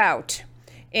sorted out.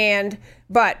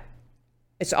 But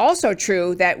it's also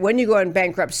true that when you go in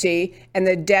bankruptcy and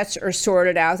the debts are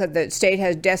sorted out, that the state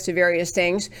has debts to various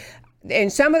things, in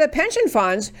some of the pension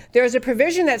funds, there's a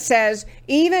provision that says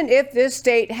even if this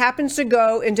state happens to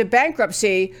go into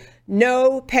bankruptcy,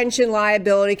 no pension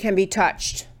liability can be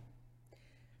touched.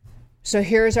 So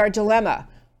here's our dilemma.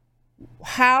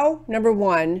 How, number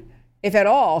one, if at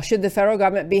all, should the federal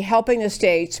government be helping the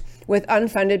states with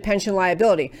unfunded pension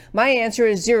liability? My answer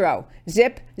is zero.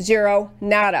 Zip, zero,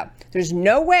 nada. There's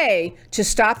no way to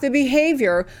stop the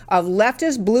behavior of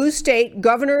leftist blue state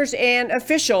governors and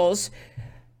officials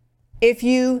if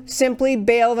you simply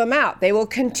bail them out. They will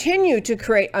continue to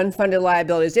create unfunded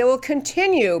liabilities. They will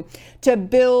continue to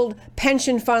build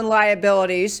pension fund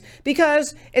liabilities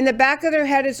because in the back of their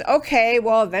head, it's okay,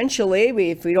 well, eventually,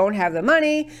 if we don't have the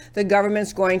money, the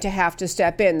government's going to have to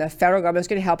step in. The federal government's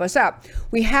going to help us out.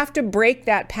 We have to break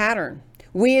that pattern.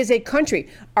 We as a country,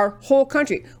 our whole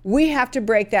country, we have to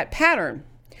break that pattern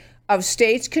of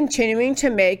states continuing to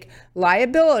make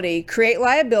create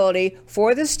liability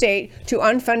for the state to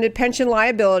unfunded pension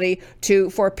liability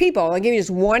for people. I'll give you just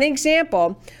one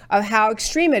example of how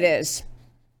extreme it is.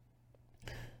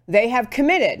 They have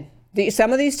committed,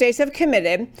 some of these states have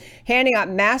committed, handing out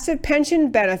massive pension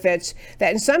benefits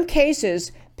that in some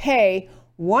cases pay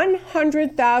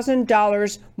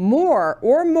 $100,000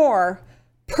 more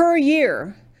per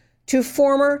year to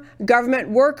former government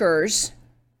workers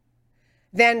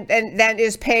than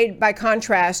is paid by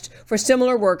contrast for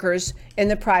similar workers in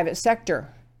the private sector.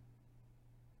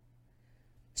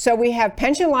 So we have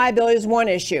pension liability is one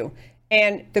issue,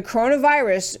 and the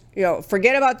coronavirus,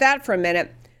 forget about that for a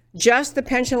minute. Just the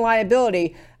pension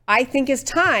liability, I think it's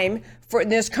time for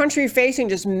this country facing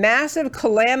just massive,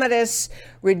 calamitous,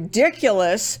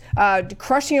 ridiculous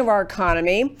crushing of our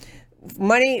economy.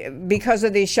 Money because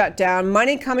of the shutdown,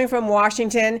 money coming from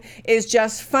Washington is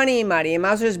just funny money. You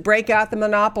might as well just break out the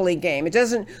Monopoly game. It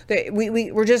doesn't,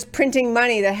 we're just printing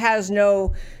money that has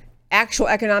no actual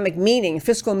economic meaning,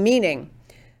 fiscal meaning.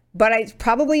 But it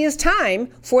probably is time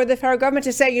for the federal government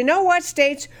to say, you know what,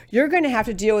 states, you're going to have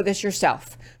to deal with this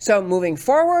yourself. So moving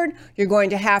forward, you're going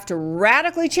to have to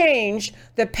radically change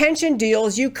the pension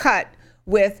deals you cut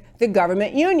with the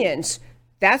government unions.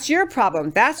 That's your problem.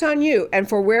 That's on you. And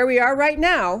for where we are right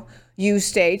now, you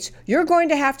states, you're going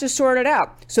to have to sort it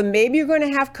out. So maybe you're going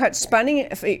to have cut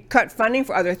funding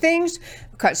for other things,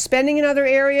 cut spending in other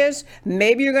areas.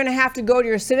 Maybe you're going to have to go to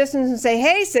your citizens and say,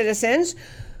 hey, citizens,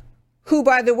 who,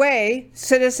 by the way,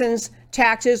 citizens'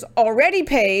 taxes already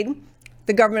paid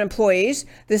the government employees.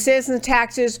 The citizens'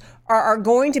 taxes are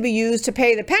going to be used to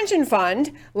pay the pension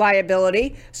fund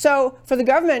liability. So for the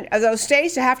government of those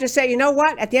states to have to say, you know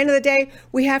what, at the end of the day,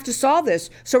 we have to solve this.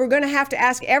 So we're going to have to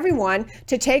ask everyone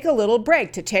to take a little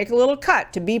break, to take a little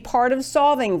cut, to be part of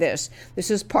solving this.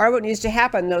 This is part of what needs to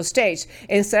happen in those states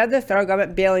instead of the federal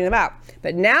government bailing them out.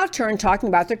 But now turn talking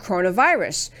about the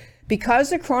coronavirus.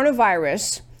 Because the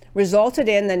coronavirus resulted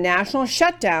in the national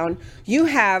shutdown, you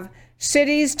have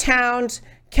cities, towns,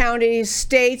 counties,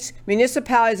 states,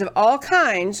 municipalities of all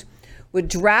kinds with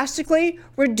drastically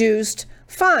reduced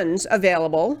funds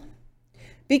available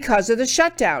because of the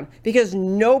shutdown, because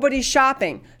nobody's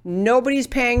shopping, nobody's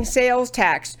paying sales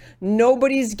tax,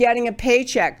 nobody's getting a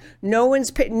paycheck, no one's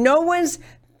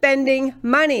spending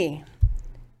money.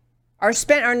 Our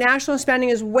national spending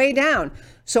is way down.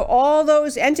 So all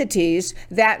those entities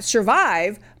that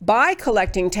survive by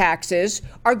collecting taxes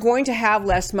are going to have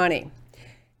less money.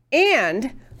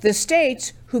 And the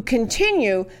states who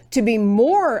continue to be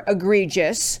more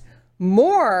egregious,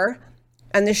 more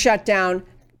on the shutdown,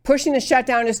 pushing the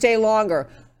shutdown to stay longer,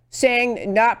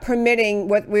 saying not permitting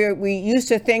what we used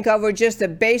to think of as just the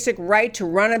basic right to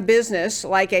run a business,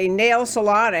 like a nail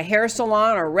salon, a hair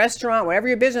salon, or a restaurant, whatever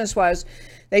your business was,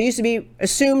 that used to be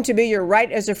assumed to be your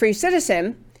right as a free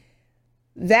citizen.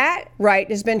 That right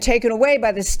has been taken away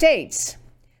by the states.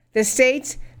 The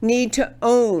states need to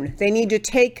own. They need to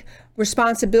take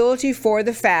responsibility for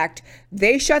the fact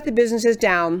they shut the businesses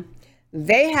down.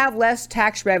 They have less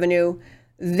tax revenue.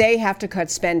 They have to cut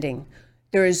spending.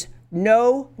 There is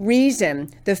no reason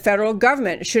the federal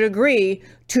government should agree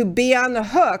to be on the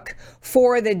hook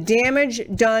for the damage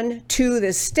done to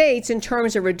the states in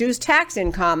terms of reduced tax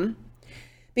income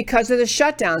because of the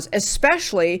shutdowns,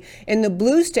 especially in the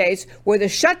blue states where the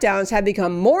shutdowns have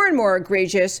become more and more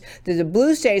egregious. The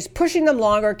blue states pushing them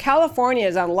longer. California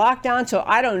is on lockdown till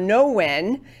I don't know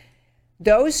when.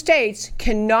 Those states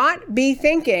cannot be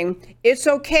thinking, it's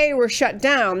okay, we're shut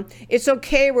down. It's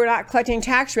okay, we're not collecting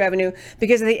tax revenue,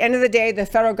 because at the end of the day, the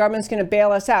federal government's going to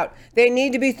bail us out. They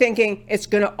need to be thinking it's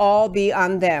going to all be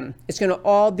on them. It's going to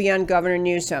all be on Governor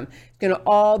Newsom. It's going to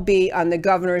all be on the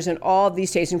governors in all of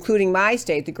these states, including my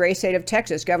state, the great state of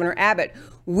Texas, Governor Abbott.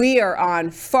 We are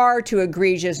on far too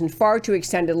egregious and far too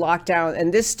extended lockdown in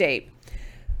this state.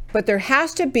 But there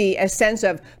has to be a sense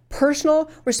of personal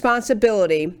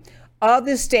responsibility of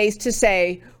the states to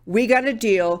say, we got to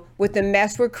deal with the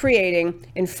mess we're creating.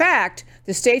 In fact,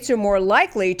 the states are more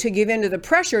likely to give in to the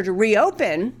pressure to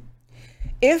reopen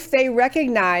if they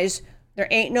recognize there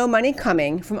ain't no money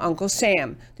coming from Uncle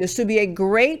Sam. This would be a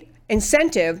great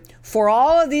incentive for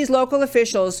all of these local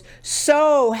officials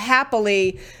so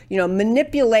happily,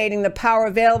 manipulating the power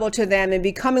available to them and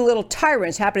becoming little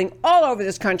tyrants happening all over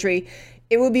this country.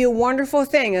 It would be a wonderful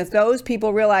thing if those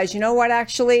people realize,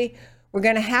 actually, we're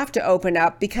going to have to open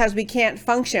up because we can't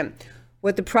function.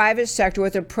 What the private sector,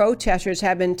 what the protesters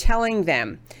have been telling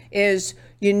them is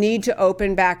you need to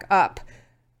open back up.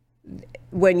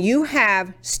 When you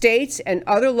have states and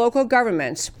other local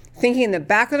governments thinking in the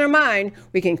back of their mind,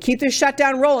 we can keep the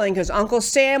shutdown rolling because Uncle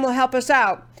Sam will help us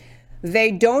out,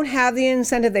 they don't have the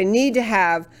incentive they need to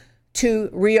have to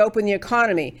reopen the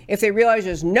economy. If they realize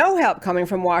there's no help coming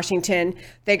from Washington,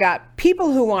 they got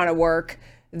people who want to work,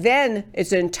 then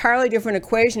it's an entirely different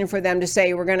equation for them to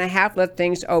say, we're going to have to let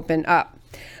things open up.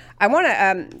 I want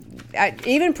to,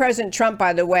 even President Trump,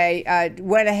 by the way,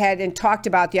 went ahead and talked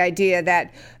about the idea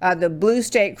that the blue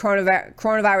state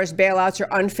coronavirus bailouts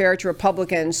are unfair to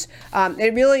Republicans.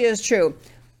 It really is true.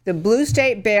 The blue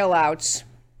state bailouts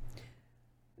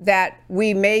that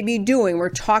we may be doing, we're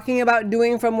talking about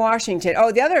doing from Washington.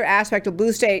 Oh, the other aspect of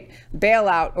blue state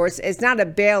bailout, or it's not a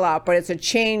bailout, but it's a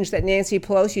change that Nancy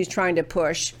Pelosi is trying to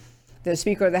push, the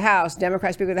Speaker of the House,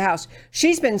 Democrat Speaker of the House.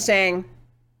 She's been saying,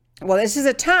 well, this is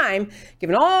a time,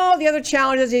 given all the other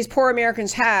challenges these poor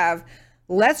Americans have,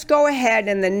 let's go ahead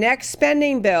in the next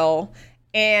spending bill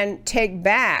and take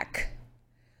back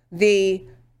the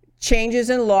changes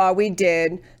in law we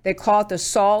did. They call it the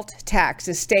SALT tax,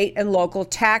 the state and local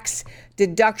tax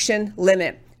deduction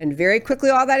limit. And very quickly,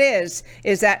 all that is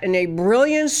that in a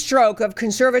brilliant stroke of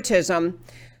conservatism,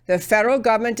 the federal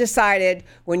government decided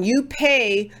when you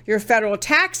pay your federal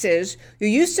taxes, you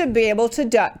used to be able to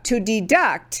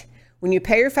deduct. When you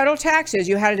pay your federal taxes,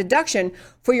 you had a deduction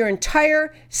for your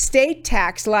entire state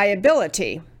tax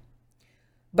liability.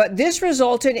 But this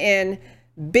resulted in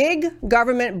big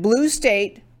government blue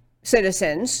state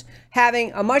citizens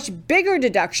having a much bigger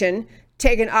deduction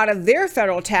taken out of their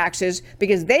federal taxes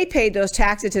because they paid those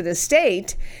taxes to the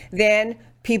state than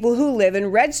people who live in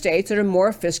red states that are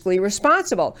more fiscally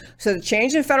responsible. So the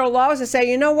change in federal law is to say,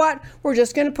 you know what, we're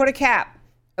just going to put a cap.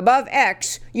 Above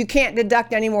X, you can't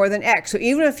deduct any more than X. So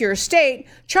even if your state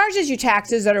charges you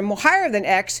taxes that are higher than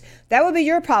X, that would be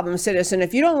your problem, citizen.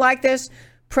 If you don't like this,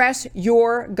 press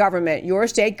your government, your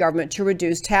state government, to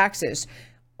reduce taxes.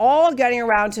 All getting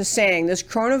around to saying this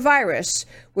coronavirus,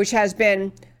 which has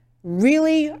been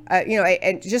really,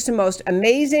 just the most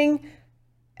amazing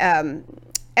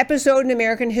episode in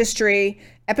American history,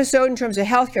 episode in terms of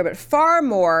healthcare, but far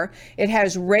more, it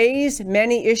has raised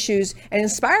many issues and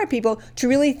inspired people to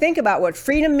really think about what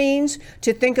freedom means,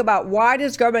 to think about why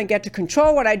does government get to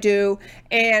control what I do,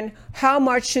 and how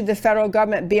much should the federal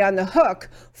government be on the hook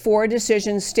for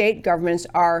decisions state governments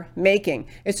are making.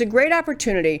 It's a great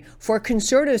opportunity for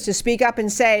conservatives to speak up and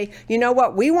say, you know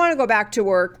what, we want to go back to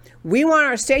work. We want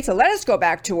our state to let us go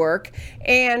back to work.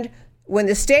 And when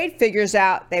the state figures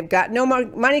out they've got no more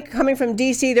money coming from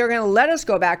D.C., they're going to let us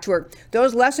go back to work.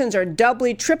 Those lessons are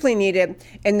doubly, triply needed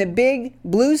in the big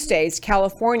blue states,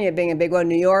 California being a big one,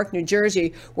 New York, New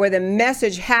Jersey, where the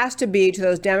message has to be to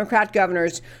those Democrat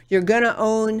governors, you're going to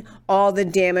own all the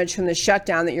damage from the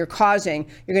shutdown that you're causing.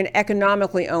 You're going to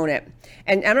economically own it.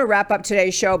 And I'm going to wrap up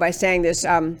today's show by saying this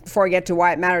before I get to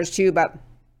why it matters to you, but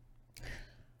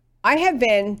I have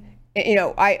been,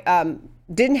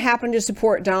 didn't happen to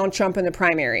support Donald Trump in the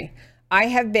primary. I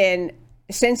have been,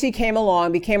 since he came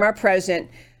along, became our president,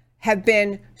 have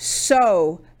been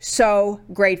so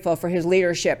grateful for his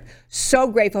leadership, so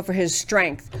grateful for his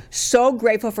strength, so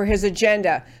grateful for his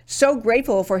agenda, so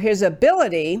grateful for his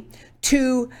ability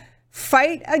to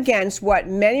fight against what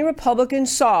many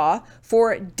Republicans saw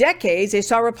for decades. They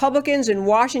saw Republicans in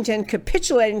Washington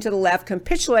capitulating to the left,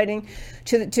 capitulating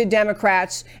to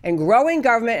Democrats, and growing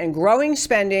government and growing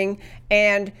spending,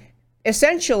 and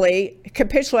essentially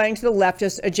capitulating to the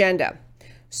leftist agenda.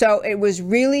 So it was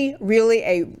really, really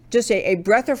a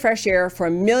breath of fresh air for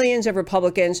millions of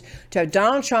Republicans to have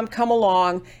Donald Trump come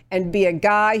along and be a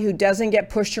guy who doesn't get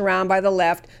pushed around by the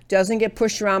left, doesn't get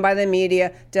pushed around by the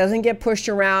media, doesn't get pushed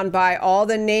around by all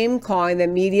the name calling the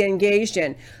media engaged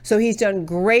in. So he's done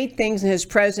great things in his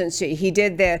presidency. He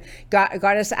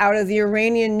got us out of the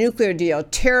Iranian nuclear deal,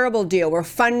 terrible deal. We're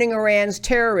funding Iran's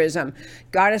terrorism.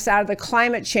 Got us out of the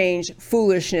climate change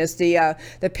foolishness, the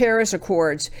Paris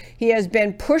Accords. He has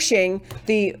been pushing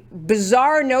the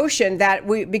bizarre notion that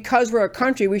because we're a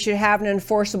country, we should have an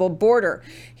enforceable border.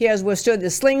 He has withstood the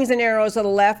slings and arrows of the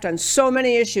left on so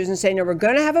many issues and saying, no, we're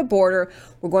going to have a border.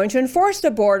 We're going to enforce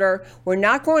the border. We're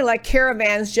not going to let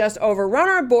caravans just overrun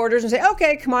our borders and say,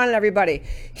 okay, come on, everybody.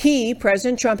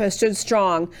 President Trump, has stood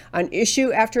strong on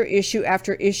issue after issue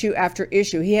after issue after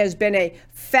issue. He has been a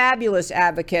fabulous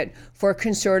advocate for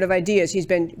conservative ideas. He's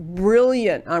been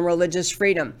brilliant on religious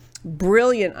freedom,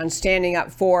 brilliant on standing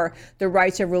up for the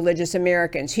rights of religious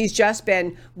Americans. He's just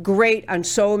been great on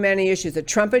so many issues. The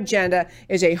Trump agenda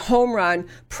is a home run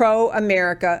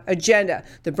pro-America agenda.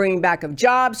 The bringing back of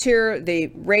jobs here,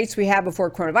 the rates we had before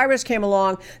coronavirus came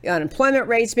along, the unemployment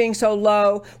rates being so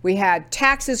low, we had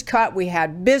taxes cut, we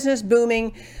had business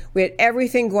booming, we had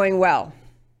everything going well.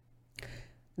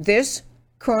 This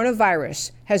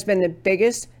coronavirus has been the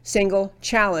biggest single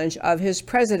challenge of his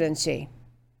presidency.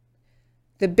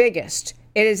 The biggest.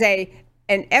 It is an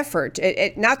effort,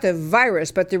 not the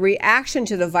virus, but the reaction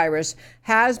to the virus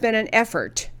has been an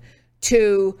effort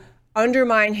to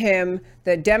undermine him.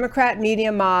 The Democrat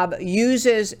media mob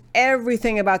uses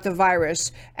everything about the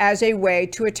virus as a way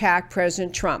to attack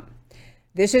President Trump.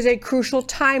 This is a crucial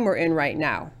time we're in right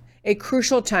now, a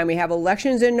crucial time. We have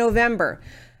elections in November.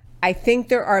 I think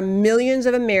there are millions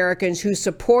of Americans who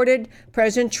supported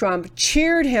President Trump,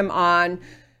 cheered him on,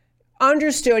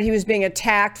 understood he was being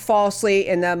attacked falsely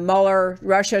in the Mueller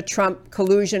Russia-Trump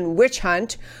collusion witch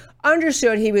hunt,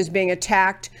 understood he was being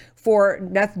attacked for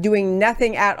doing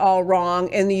nothing at all wrong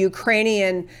in the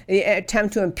Ukrainian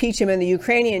attempt to impeach him in the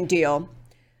Ukrainian deal.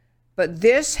 But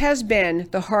this has been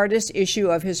the hardest issue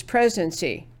of his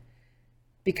presidency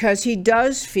because he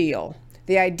does feel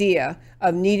the idea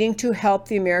of needing to help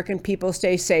the American people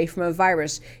stay safe from a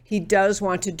virus. He does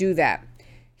want to do that.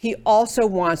 He also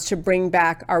wants to bring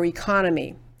back our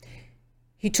economy.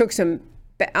 He took some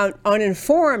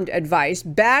uninformed advice,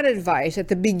 bad advice at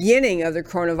the beginning of the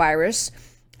coronavirus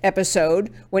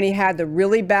episode when he had the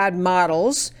really bad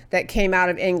models that came out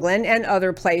of England and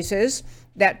other places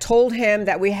that told him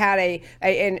that we had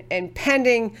an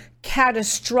impending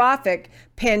catastrophic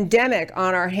pandemic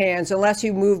on our hands unless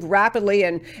he moved rapidly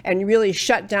and really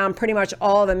shut down pretty much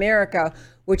all of America,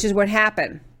 which is what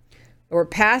happened. We're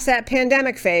past that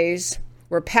pandemic phase.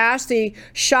 We're past the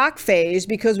shock phase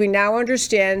because we now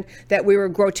understand that we were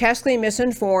grotesquely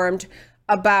misinformed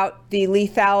about the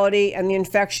lethality and the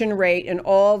infection rate, and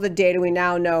all the data we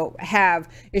now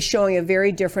is showing a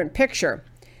very different picture.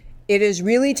 It is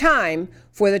really time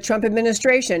for the Trump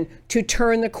administration to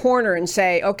turn the corner and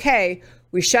say, okay,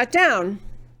 we shut down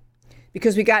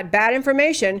because we got bad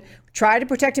information, try to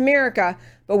protect America,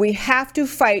 but we have to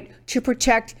fight to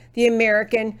protect the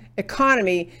American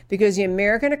economy, because the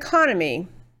American economy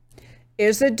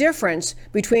is the difference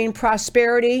between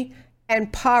prosperity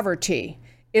and poverty.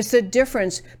 It's the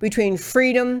difference between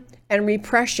freedom and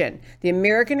repression. The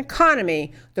American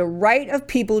economy, the right of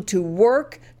people to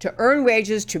work, to earn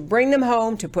wages, to bring them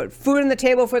home, to put food on the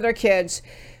table for their kids.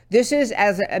 This is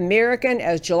as American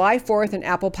as July 4th and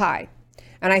apple pie.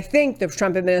 And I think the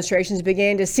Trump administration is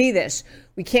beginning to see this.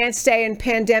 We can't stay in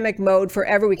pandemic mode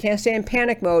forever. We can't stay in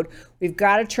panic mode. We've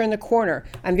got to turn the corner.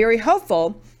 I'm very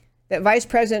hopeful that Vice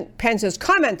President Pence's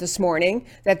comment this morning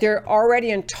that they're already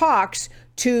in talks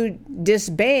to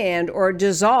disband or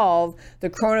dissolve the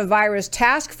coronavirus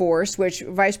task force, which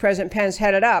Vice President Pence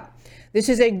headed up. This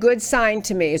is a good sign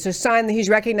to me. It's a sign that he's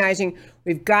recognizing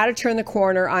we've got to turn the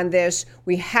corner on this.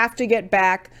 We have to get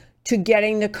back to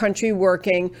getting the country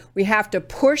working. We have to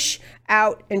push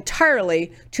out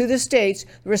entirely to the states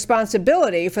the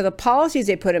responsibility for the policies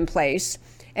they put in place.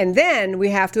 And then we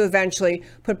have to eventually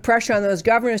put pressure on those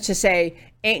governors to say,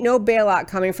 ain't no bailout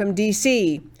coming from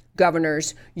D.C.,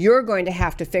 governors. You're going to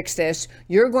have to fix this.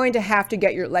 You're going to have to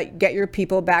get your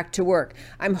people back to work.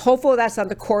 I'm hopeful that's not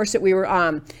the course that we were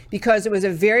on, because it was a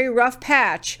very rough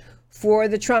patch for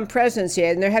the Trump presidency,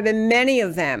 and there have been many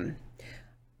of them.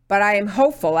 But I am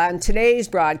hopeful on today's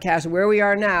broadcast, where we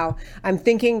are now, I'm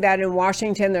thinking that in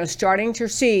Washington, they're starting to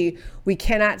see we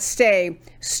cannot stay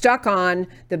stuck on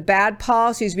the bad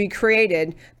policies we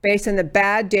created based on the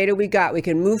bad data we got. We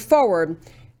can move forward.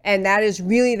 And that is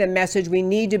really the message we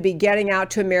need to be getting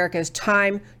out to America. It's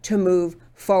time to move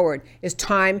forward. It's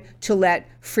time to let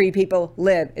free people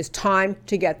live. It's time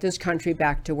to get this country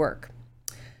back to work.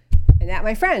 And that,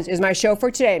 my friends, is my show for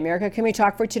today. America Can We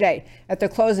Talk for today. At the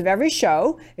close of every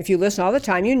show, if you listen all the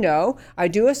time, you know I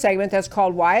do a segment that's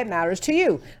called Why It Matters to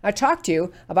You. I talk to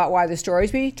you about why the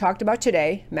stories we talked about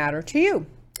today matter to you.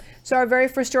 So our very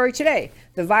first story today,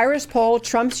 the virus poll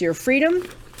trumps your freedom.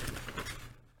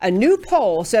 A new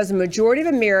poll says a majority of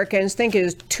Americans think it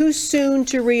is too soon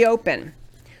to reopen.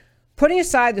 Putting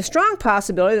aside the strong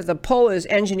possibility that the poll is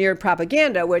engineered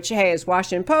propaganda, which, hey, is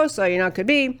Washington Post, so it could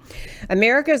be,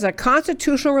 America is a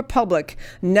constitutional republic,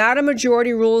 not a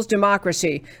majority rules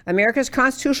democracy. America's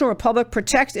constitutional republic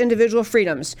protects individual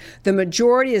freedoms. The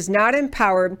majority is not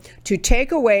empowered to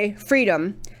take away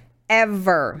freedom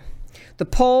ever. The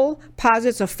poll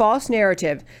posits a false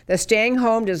narrative that staying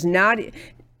home does not,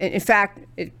 in fact,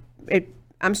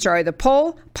 the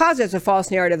poll posits a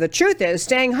false narrative. The truth is,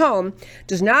 staying home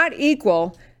does not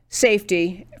equal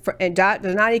safety, and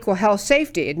does not equal health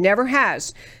safety. It never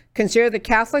has. Consider the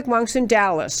Catholic monks in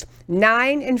Dallas,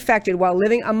 9 infected while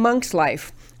living amongst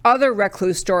life. Other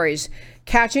recluse stories,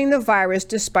 catching the virus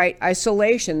despite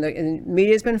isolation. The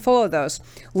media has been full of those.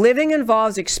 Living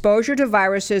involves exposure to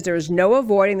viruses. There is no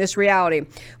avoiding this reality.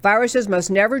 Viruses must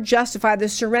never justify the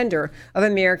surrender of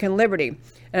American liberty.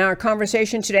 And our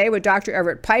conversation today with Dr.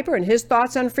 Everett Piper and his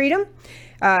thoughts on freedom.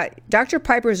 Dr.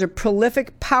 Piper is a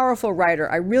prolific, powerful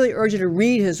writer. I really urge you to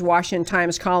read his Washington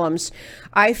Times columns.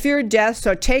 "I fear death,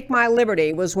 so take my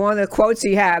liberty" was one of the quotes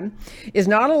he had, is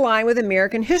not aligned with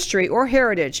American history or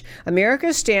heritage.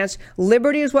 America's stance,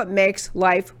 liberty is what makes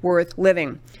life worth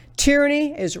living.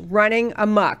 Tyranny is running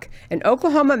amok. An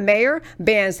Oklahoma mayor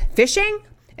bans fishing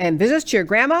and visits to your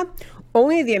grandma.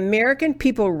 Only the American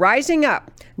people rising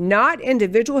up, not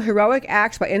individual heroic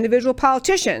acts by individual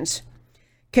politicians,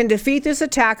 can defeat this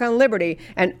attack on liberty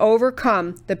and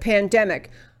overcome the pandemic.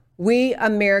 We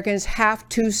Americans have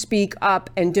to speak up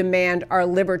and demand our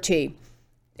liberty.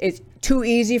 It's too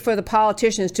easy for the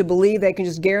politicians to believe they can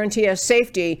just guarantee us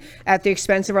safety at the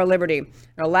expense of our liberty.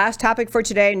 Our last topic for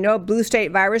today, no blue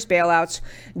state virus bailouts.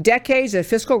 Decades of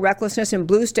fiscal recklessness in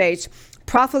blue states,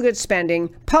 profligate spending,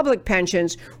 public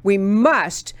pensions. We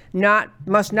must not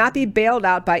be bailed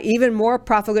out by even more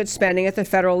profligate spending at the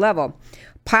federal level.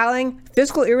 Piling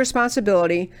fiscal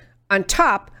irresponsibility on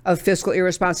top of fiscal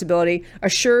irresponsibility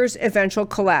assures eventual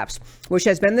collapse, which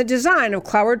has been the design of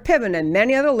Cloward Piven and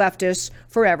many other leftists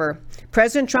forever.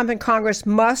 President Trump and Congress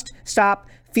must stop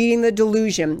feeding the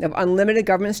delusion of unlimited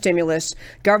government stimulus.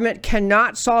 Government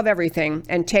cannot solve everything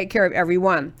and take care of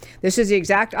everyone. This is the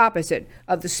exact opposite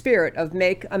of the spirit of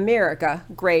Make America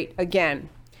Great Again.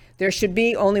 There should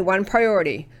be only one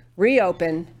priority: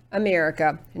 reopen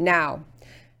America now.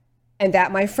 And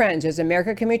that, my friends, is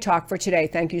America Can We Talk for today.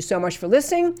 Thank you so much for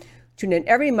listening. Tune in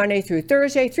every Monday through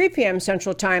Thursday, 3 p.m.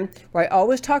 Central Time, where I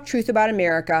always talk truth about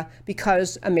America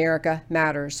because America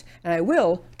matters. And I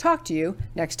will talk to you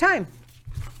next time.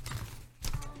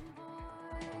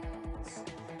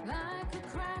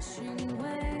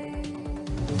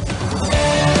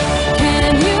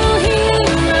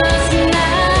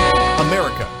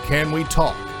 America Can We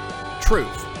Talk?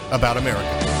 Truth about America.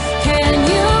 Can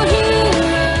you